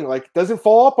are you doing? Like, doesn't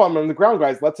follow up on him on the ground,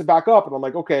 guys. Lets it back up, and I'm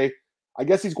like, okay, I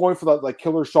guess he's going for that like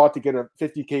killer shot to get a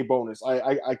 $50K bonus.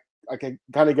 I can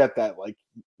kind of get that. Like,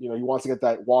 you know, he wants to get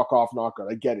that walk-off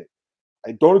knockout. I get it.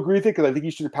 I don't agree with it because I think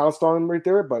he should have pounced on him right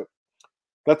there, but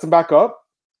lets him back up.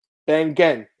 Bang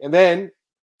again, and then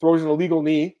throws an illegal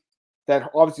knee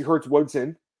that obviously hurts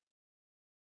Woodson.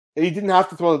 And he didn't have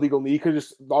to throw the illegal knee. He could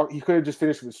have just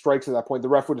finished with strikes at that point. The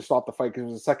ref would have stopped the fight because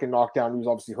it was a second knockdown. He was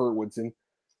obviously hurt, Woodson,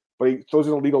 but he throws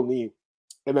an illegal knee.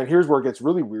 And then here's where it gets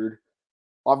really weird.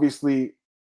 Obviously,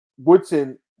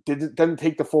 Woodson didn't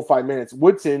take the full 5 minutes.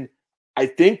 Woodson, I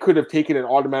think, could have taken an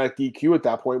automatic DQ at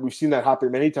that point. We've seen that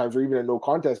happen many times, or even a no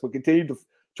contest, but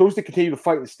chose to continue to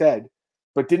fight instead,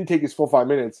 but didn't take his full 5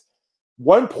 minutes.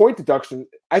 1 point deduction.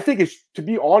 I think to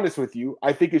be honest with you,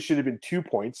 I think it should have been 2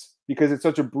 points because it's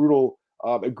such a brutal,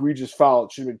 egregious foul.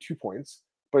 It should have been 2 points,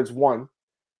 but it's 1.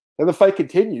 Then the fight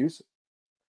continues,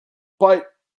 but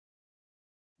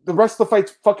the rest of the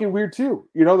fight's fucking weird too.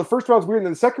 You know, the first round's weird, and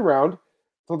then the second round,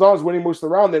 Saldana's winning most of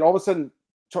the round. Then all of a sudden,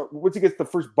 once he gets the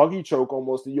first buggy choke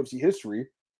almost in UFC history,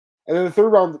 and then the third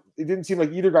round, it didn't seem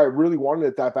like either guy really wanted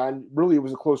it that bad. Really, it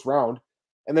was a close round.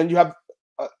 And then you have,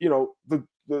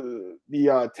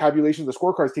 the tabulation of the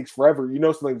scorecards takes forever. You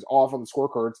know something's off on the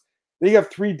scorecards. Then you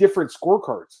have 3 different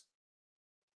scorecards.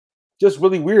 Just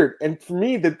really weird. And for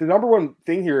me, the number one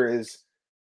thing here is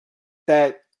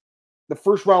that the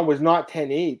first round was not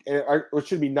 10-8, and it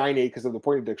should be 9-8 because of the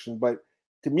point addiction. But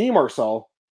to me, Marcel,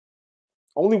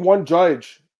 only one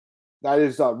judge, that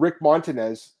is Rick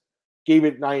Montanez, gave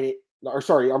it 9-8. Or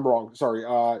sorry, I'm wrong. Sorry.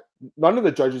 None of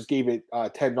the judges gave it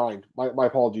 10-9. My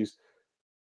apologies.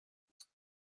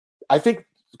 I think,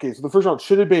 okay, so the first round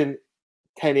should have been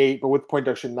 10-8, but with point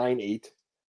deduction 9-8.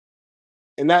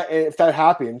 And if that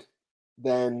happened,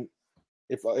 then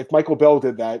if Michael Bell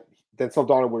did that, then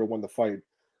Saldana would have won the fight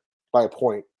by a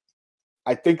point.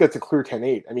 I think that's a clear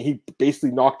 10-8. I mean, he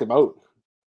basically knocked him out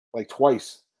like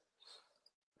twice.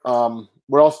 What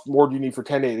else more do you need for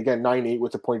 10-8? Again, 9-8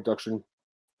 with the point deduction.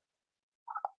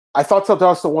 I thought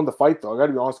Saldana still won the fight, though. I got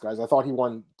to be honest, guys. I thought he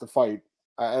won the fight.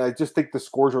 I just think the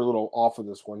scores are a little off of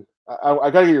this one. I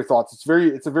got to get your thoughts.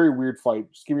 It's a very weird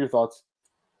fight. Just give me your thoughts.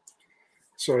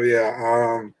 So,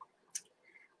 yeah.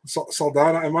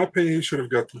 Saldana, in my opinion, he should have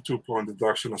got the 2-point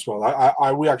deduction as well.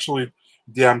 We actually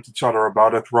DM'd each other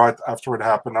about it right after it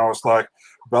happened. I was like,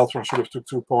 Beltran should have took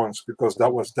 2 points because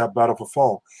that was that bad of a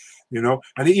fall, you know.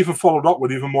 And he even followed up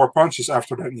with even more punches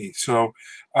after that knee. So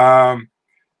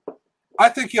I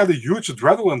think he had a huge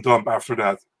adrenaline dump after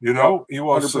that. You know, he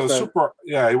was super.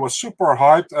 Yeah, he was super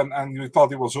hyped, and you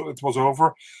thought it was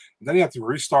over. And then he had to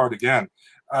restart again.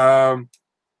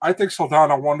 I think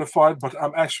Saldana won the fight, but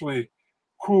I'm actually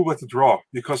cool with the draw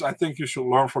because I think you should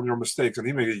learn from your mistakes, and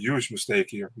he made a huge mistake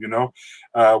here. You know,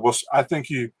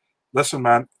 listen,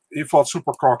 man, he fought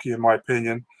super cocky in my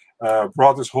opinion.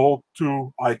 Brought his whole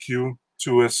 2 IQ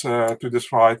to this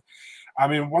fight. I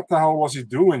mean, what the hell was he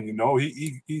doing? You know,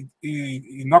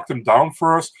 he knocked him down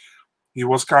first. He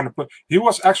was he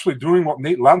was actually doing what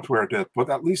Nate Landwehr did, but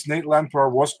at least Nate Landwehr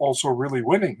was also really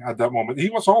winning at that moment. He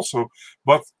was also,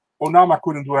 but Onama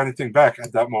couldn't do anything back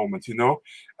at that moment, you know.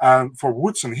 And for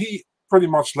Woodson, he pretty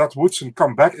much let Woodson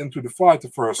come back into the fight the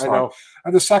first time.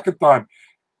 And the second time,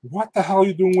 what the hell are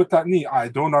you doing with that knee? I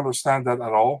don't understand that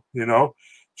at all, you know.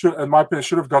 In my opinion,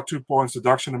 should have got 2 points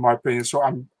deduction, in my opinion. So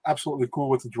I'm absolutely cool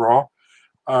with the draw.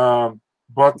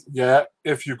 But yeah,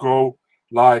 if you go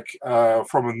like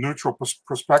from a neutral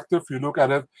perspective, you look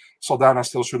at it, Saldana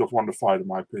still should have won the fight, in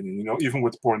my opinion, you know, even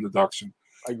with point deduction.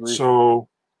 I agree. So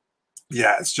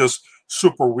yeah, it's just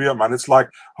super weird, man. It's like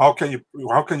how can you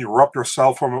rob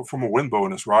yourself from a win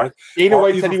bonus, right? Dana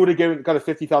White said he would have got a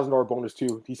 $50,000 bonus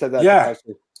too. He said that. Yeah,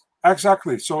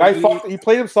 exactly. So he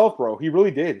played himself, bro. He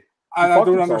really did. I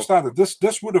don't understand it.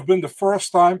 This would have been the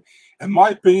first time, in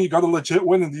my opinion, he got a legit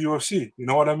win in the UFC. You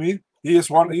know what I mean? He is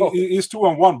one. He's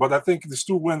 2-1, but I think these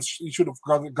 2 wins he should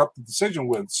have got the decision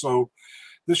win. So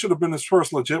this should have been his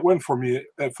first legit win for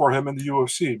him in the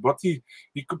UFC. But he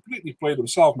completely played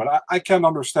himself, man. I can't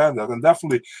understand that. And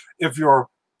definitely, if you're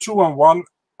 2-1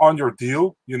 on your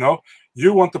deal, you know,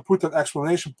 you want to put that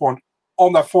explanation point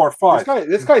on that 4th fight.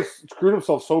 This guy screwed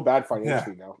himself so bad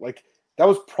financially now. Like, that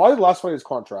was probably the last fight of his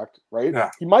contract, right? Yeah.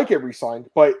 He might get re-signed,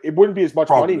 but it wouldn't be as much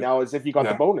money now as if he got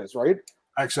the bonus, right?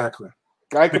 Exactly.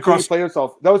 Guy completely played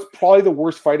himself. That was probably the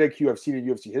worst fight at UFC in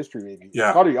UFC history, maybe. Yeah.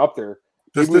 It's got to be up there.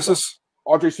 This is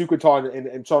Andre Sukutan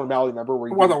and Sean O'Malley, remember?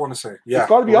 What I want to say. Yeah. It's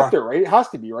got to be up there, right? It has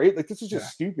to be, right? Like, this is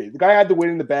just stupid. The guy had the win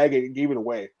in the bag and gave it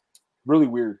away. Really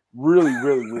weird. Really,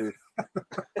 really weird.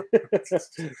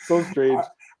 So strange.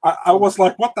 I was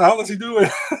like, what the hell is he doing?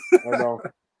 I know.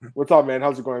 What's up, man?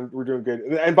 How's it going? We're doing good.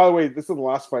 And by the way, this is the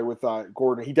last fight with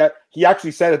Gordon. He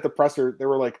actually said at the presser, they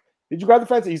were like, "Did you grab the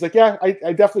fence?" And he's like, "Yeah, I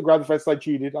definitely grabbed the fence. I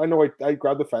cheated. I know I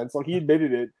grabbed the fence." Like, he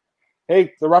admitted it.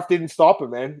 Hey, the ref didn't stop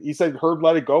him, man. He said Herb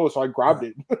let it go, so I grabbed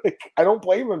it. Like, I don't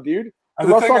blame him, dude. The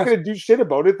ref's not going to do shit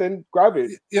about it, then grab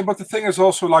it. Yeah, but the thing is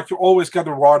also, like, you always get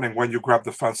a warning when you grab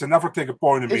the fence. They never take a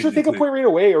point immediately. They should take a point right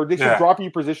away, or they should drop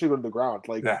you position on the ground.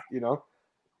 Like, you know.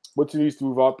 Woodson needs to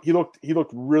move up. He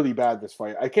looked really bad this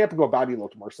fight. I can't believe how bad he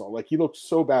looked, Marcel. Like, he looked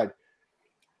so bad.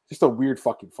 Just a weird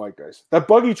fucking fight, guys. That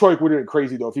buggy choke would have been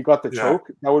crazy, though. If he got the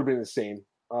choke, that would have been insane.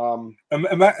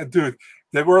 Dude,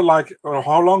 they were like,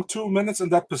 how long? 2 minutes in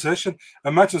that position?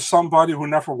 Imagine somebody who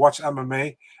never watched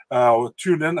MMA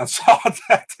tune in and saw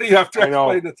that. You have to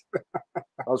explain it.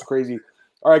 That was crazy.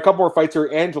 All right, a couple more fights here.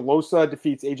 Angelosa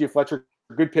defeats AJ Fletcher.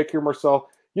 Good pick here, Marcel.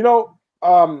 You know,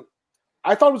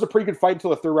 I thought it was a pretty good fight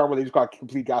until the 3rd round where they just got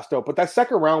complete gassed out. But that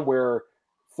 2nd round where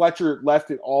Fletcher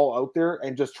left it all out there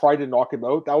and just tried to knock him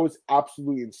out, that was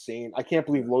absolutely insane. I can't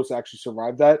believe Losa actually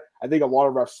survived that. I think a lot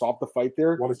of refs stopped the fight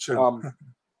there. What a chin.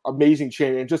 Amazing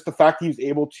chin. And just the fact he was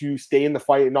able to stay in the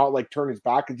fight and not, like, turn his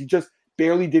back. Because he just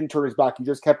barely didn't turn his back. He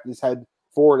just kept his head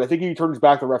forward. I think if he turns his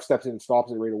back, the ref steps in and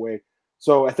stops it right away.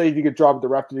 So I think he did a good job. The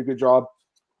ref did a good job.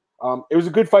 It was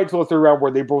a good fight until the 3rd round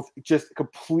where they both just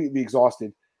completely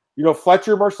exhausted. You know,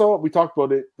 Fletcher, Marcel, we talked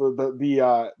about it.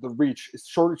 The reach, it's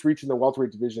shortest reach in the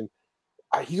welterweight division.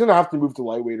 He's gonna have to move to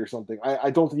lightweight or something.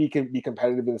 I don't think he can be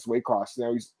competitive in this weight class.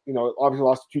 Now he's, you know, obviously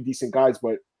lost to 2 decent guys,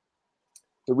 but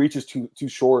the reach is too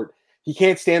short. He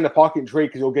can't stand in the pocket and trade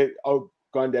because he'll get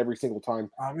outgunned every single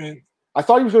time. I mean, I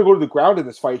thought he was gonna go to the ground in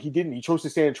this fight. He didn't. He chose to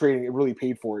stand in trading. It really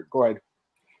paid for it. Go ahead.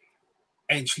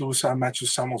 Angelosa and Matthew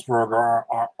Samuelsberger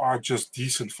are just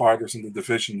decent fighters in the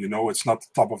division. You know, it's not the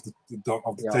top of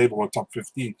the table or top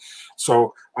 15.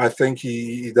 So I think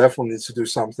he definitely needs to do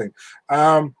something.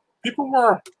 People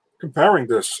were comparing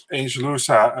this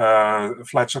Angelosa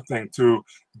Fletcher thing to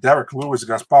Derek Lewis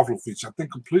against Pavlovich. I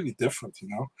think completely different. You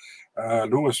know,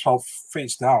 Lewis fell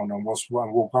face down and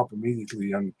woke up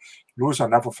immediately, and Lewis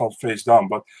never felt face down,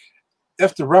 but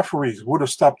if the referees would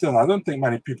have stepped in, I don't think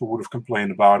many people would have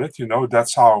complained about it. You know,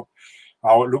 that's how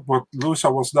it looked. But Lewis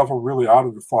was never really out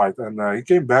of the fight. And he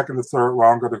came back in the 3rd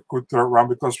round, got a good 3rd round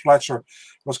because Fletcher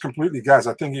was completely gassed.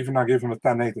 I think even I gave him a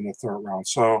 10-8 in the 3rd round.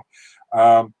 So,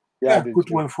 good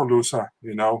win for Lewis.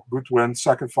 You know, good win.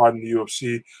 2nd fight in the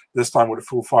UFC, this time with a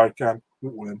full fight camp.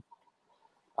 Good win.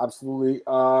 Absolutely.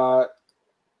 Couple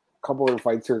other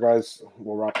fights here, guys.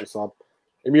 We'll wrap this up.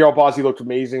 Emir Albazi looked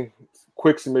amazing.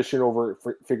 Quick submission over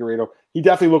Figueiredo. He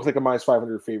definitely looked like a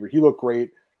 -500 favorite. He looked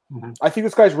great. Mm-hmm. I think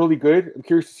this guy's really good. I'm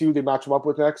curious to see who they match him up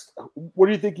with next. What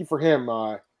are you thinking for him?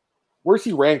 Where's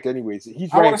he ranked anyways?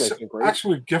 He's ranked, I think, right?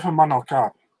 Actually, give him Manal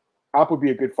Cap. Cap would be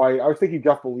a good fight. I was thinking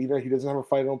Jeff Molina. He doesn't have a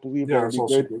fight, I don't believe. Yeah, that's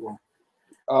also a good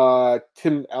one.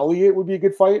 Tim Elliott would be a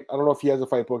good fight. I don't know if he has a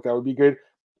fight book. That would be good.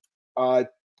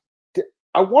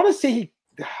 I want to say he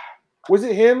was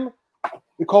it him.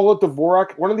 They call it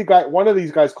Dvorak. One of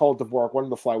these guys called it Dvorak. One of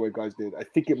the flyweight guys did. I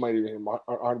think it might have been him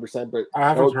 100%. But I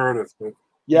haven't heard it. But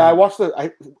yeah, I watched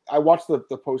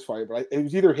the post fight, but it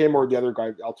was either him or the other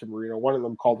guy, Alton Marino. One of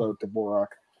them called out Dvorak,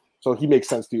 so he makes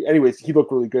sense too. Anyways, he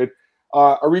looked really good.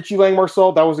 Arichi Lang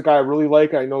Marcel, that was a guy I really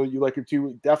like. I know you like him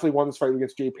too. Definitely won this fight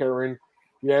against Jay Perrin.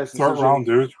 Yes, third round,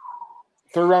 dude.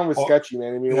 Third round was sketchy,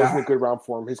 man. I mean, it wasn't a good round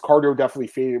for him. His cardio definitely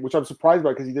faded, which I'm surprised by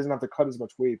because he doesn't have to cut as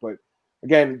much weight. But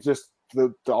again, just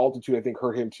the altitude, I think,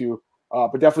 hurt him too.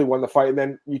 But definitely won the fight. And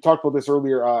then you talked about this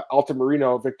earlier. Alton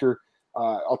Marino, Victor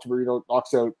Alton Marino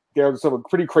knocks out. There's a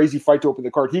pretty crazy fight to open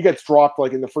the card. He gets dropped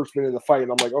like in the first minute of the fight,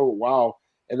 and I'm like, oh wow.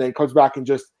 And then comes back and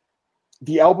just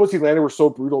the elbows he landed were so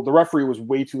brutal. The referee was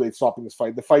way too late stopping this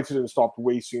fight. The fight should have stopped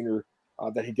way sooner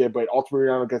than he did. But Alton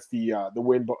Marino gets the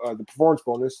win, the performance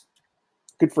bonus.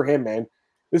 Good for him, man.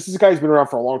 This is a guy who's been around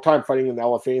for a long time fighting in the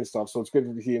LFA and stuff, so it's good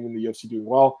to see him in the UFC doing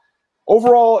well.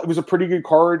 Overall, it was a pretty good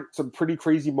card. Some pretty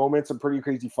crazy moments, some pretty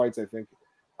crazy fights, I think.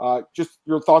 Just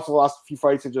your thoughts on the last few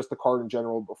fights and just the card in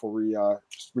general before we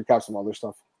just recap some other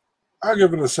stuff. I'll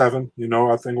give it a 7.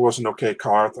 I think it was an okay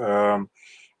card.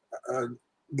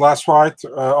 Last fight,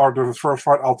 or the first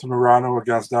fight, Alton Marino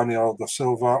against Daniel da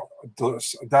Silva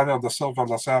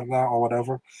Lacerda or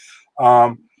whatever.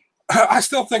 I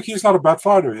still think he's not a bad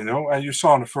fighter, And you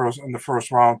saw in the first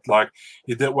round, like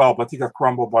he did well, but he got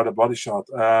crumbled by the body shot.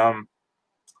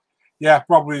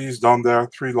 Probably he's done there.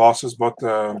 3 losses, but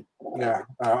I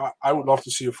would love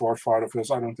to see a fourth fight of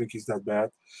his. I don't think he's that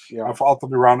bad. Yeah, for Alton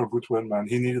Marino, good win, man.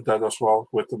 He needed that as well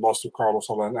with the loss to Carlos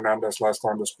Hernandez last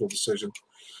time, the split decision.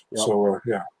 Yep. So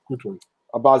good win.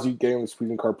 Abazi getting the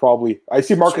Sweden card probably. I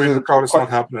see Marcus. Sweden card is not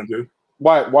happening, dude.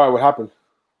 Why? What happened?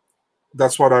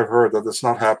 That's what I've heard, that it's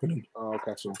not happening. Oh,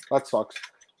 okay. So that sucks.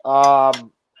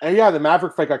 And yeah, the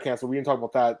Maverick fight got canceled. We didn't talk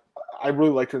about that. I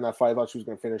really liked her in that fight. I thought she was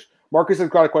going to finish. Marcus has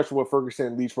got a question with Ferguson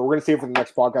and Leach, but we're going to save it for the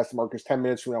next podcast. Marcus, 10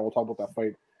 minutes from now, we'll talk about that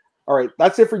fight. All right,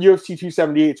 that's it for UFC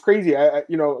 278. It's crazy.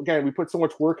 Again, we put so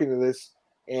much work into this,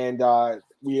 and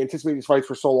we anticipate these fights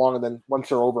for so long, and then once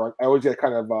they're over, I always get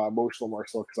kind of emotional,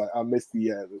 Marcel, because I missed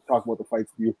the talk about the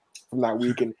fights with you from that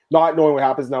week, and not knowing what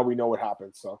happens. Now we know what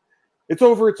happens, so. It's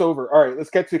over. It's over. All right, let's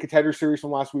get to the contender series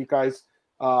from last week, guys.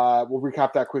 We'll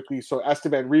recap that quickly. So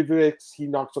Esteban Rivas, he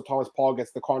knocks out Thomas Paul,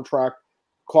 gets the contract.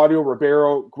 Claudio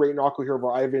Ribeiro, great knockout here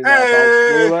over Ivan.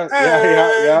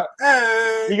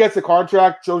 He gets the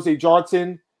contract. Jose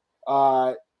Johnson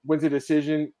wins a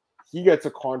decision. He gets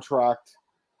a contract.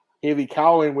 Haley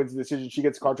Cowan wins a decision. She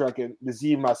gets a contract. And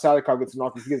Nazim Sadikov gets a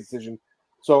knockout. He gets a decision.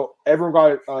 So everyone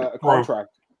got a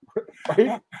contract.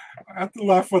 Right? I had to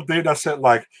laugh when Dana said,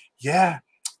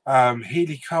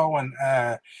 Haley Cohen, I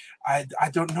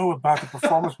don't know about the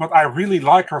performance, but I really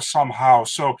like her somehow.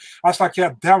 So I was like,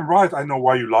 yeah, damn right, I know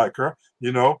why you like her,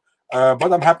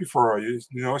 but I'm happy for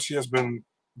her. She has been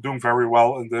doing very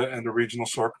well in the regional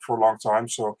circuit for a long time.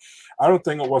 So I don't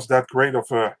think it was that great of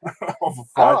a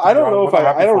fight. I don't know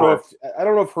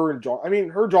if her and John. I mean,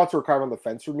 her Johnson were kind of on the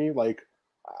fence for me. Like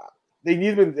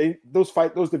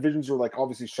those divisions are like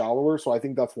obviously shallower, so I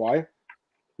think that's why.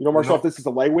 Marcel, if this is a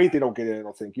lightweight, they don't get it, I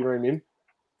don't think. You know what I mean?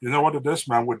 You know what it is,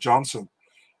 man, with Johnson?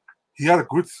 He had a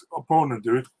good opponent,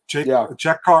 dude.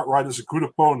 Jack Cartwright is a good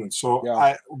opponent, so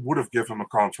I would have given him a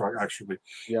contract, actually.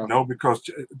 Yeah. Because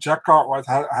Jack Cartwright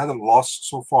hadn't lost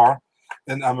so far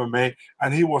in MMA,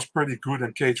 and he was pretty good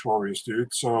in Cage Warriors,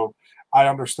 dude. So I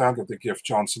understand that they give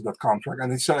Johnson that contract.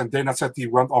 And Dana said he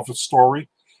went off a story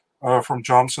from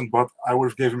Johnson, but I would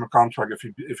have given him a contract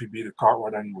if he beat a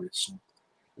Cartwright anyway. So.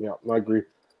 Yeah, I agree.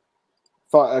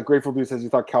 Grateful Dude says he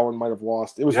thought Cowan might have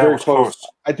lost. It was very close.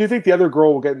 I do think the other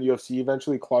girl will get in the UFC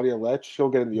eventually, Claudia Lech. She'll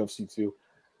get in the UFC too.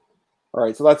 All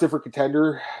right, so that's it for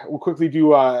contender. We'll quickly do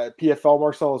PFL,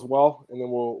 Marcel, as well, and then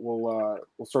we'll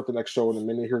start the next show in a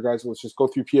minute here, guys. Let's just go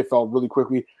through PFL really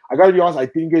quickly. I got to be honest, I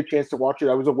didn't get a chance to watch it.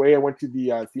 I was away. I went to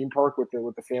the theme park with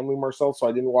the family, Marcel, so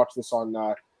I didn't watch this on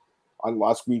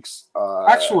last week's.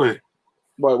 Actually,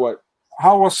 what?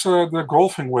 How was the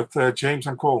golfing with James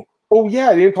and Cole? Oh, yeah,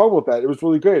 I didn't talk about that. It was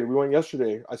really good. We went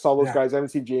yesterday. I saw those guys. I haven't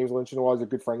seen James Lynch in a while. He's a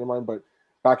good friend of mine, but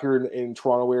back here in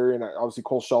Toronto area, and obviously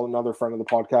Cole Sheldon, another friend of the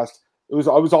podcast. It was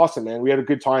awesome, man. We had a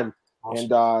good time. Awesome.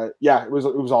 And, it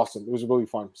was awesome. It was really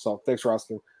fun. So thanks for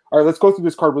asking. All right, let's go through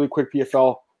this card really quick,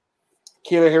 PFL.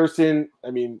 Kayla Harrison,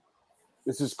 I mean,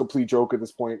 this is a complete joke at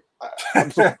this point.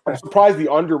 I'm surprised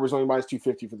the under was only minus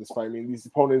 250 for this fight. I mean, these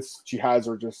opponents she has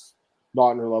are just not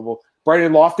on her level.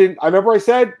 Brandon Lofton, I remember I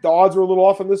said the odds were a little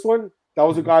off on this one. That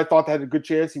was a guy I thought that had a good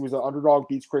chance. He was an underdog,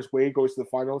 beats Chris Wade, goes to the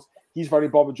finals. He's fighting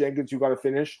Bubba Jenkins, who got a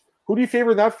finish. Who do you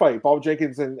favor in that fight? Bob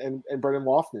Jenkins and Brendan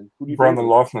Loughnane. Who do you Brendan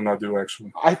favor? Loughnane, I do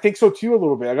actually. I think so too a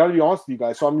little bit. I got to be honest with you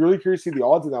guys. So I'm really curious to see the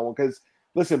odds in that one because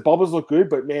listen, Bubba's look good,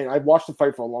 but man, I've watched the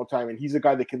fight for a long time, and he's a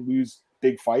guy that can lose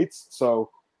big fights.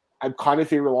 So I'm kind of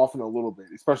favor Loughnane a little bit,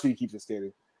 especially if he keeps it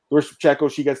standing. There's Checo,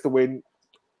 she gets the win.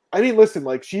 I mean, listen,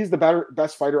 like she's the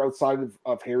best fighter outside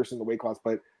of Harris in the weight class,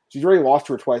 but she's already lost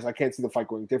to her twice. I can't see the fight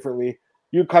going differently.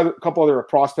 You have a couple other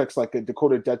prospects like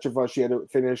Dakota Decheva, she had to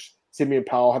finish. Simeon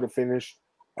Powell had to finish.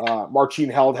 Marcin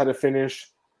Held had to finish.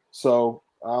 So,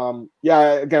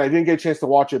 yeah, again, I didn't get a chance to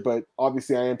watch it, but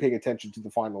obviously I am paying attention to the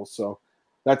finals. So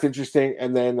that's interesting.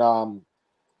 And then I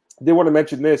did want to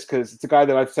mention this because it's a guy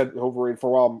that I've said overrated for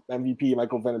a while, MVP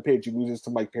Michael Venom Page. He loses to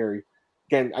Mike Perry.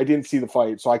 Again, I didn't see the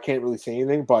fight, so I can't really say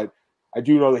anything, but I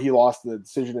do know that he lost the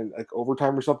decision in like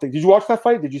overtime or something. Did you watch that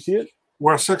fight? Did you see it?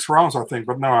 Well, 6 rounds, I think,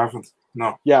 but no, I haven't.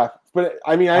 No. Yeah, but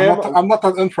I mean, I'm not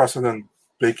that interested in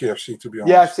big KFC, to be honest.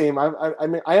 Yeah, same. I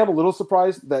mean, I am a little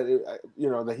surprised that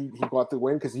that he got the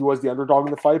win because he was the underdog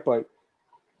in the fight, but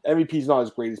MVP is not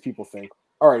as great as people think.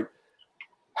 All right,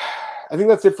 I think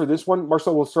that's it for this one.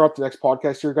 Marcel, we'll start up the next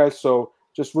podcast here, guys. So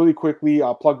just really quickly,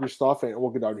 plug your stuff and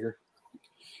we'll get out of here.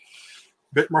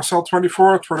 Big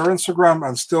Marcel24, Twitter, Instagram,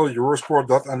 and still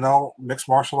Eurosport.nl mixed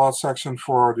martial arts section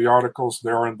for the articles.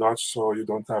 They are in Dutch, so you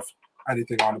don't have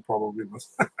anything on it probably.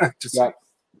 But just a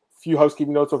few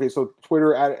housekeeping notes. Okay, so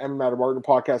Twitter at MMAOB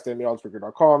podcast,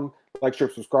 MMAOBspeaker.com. Like, share,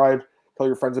 subscribe. Tell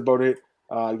your friends about it.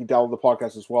 You can download the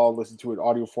podcast as well, listen to it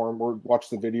audio form, or watch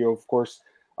the video, of course.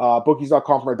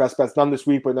 Bookies.com for my best bets. None this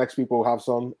week, but next week we'll have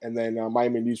some. And then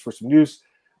Miami News for some news.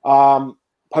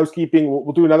 Housekeeping,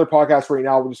 we'll do another podcast right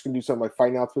now. We're just going to do some like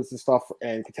fight announcements and stuff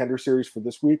and contender series for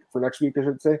next week, I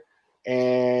should say.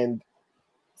 And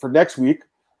for next week,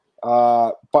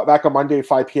 but back on Monday,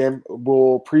 5 p.m.,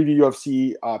 we'll preview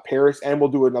UFC Paris, and we'll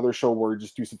do another show where we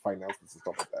just do some fight announcements and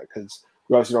stuff like that because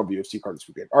we obviously don't have the UFC card this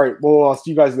weekend. All right, well, I'll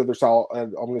see you guys in the other side,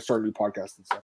 and I'm going to start a new podcast and stuff.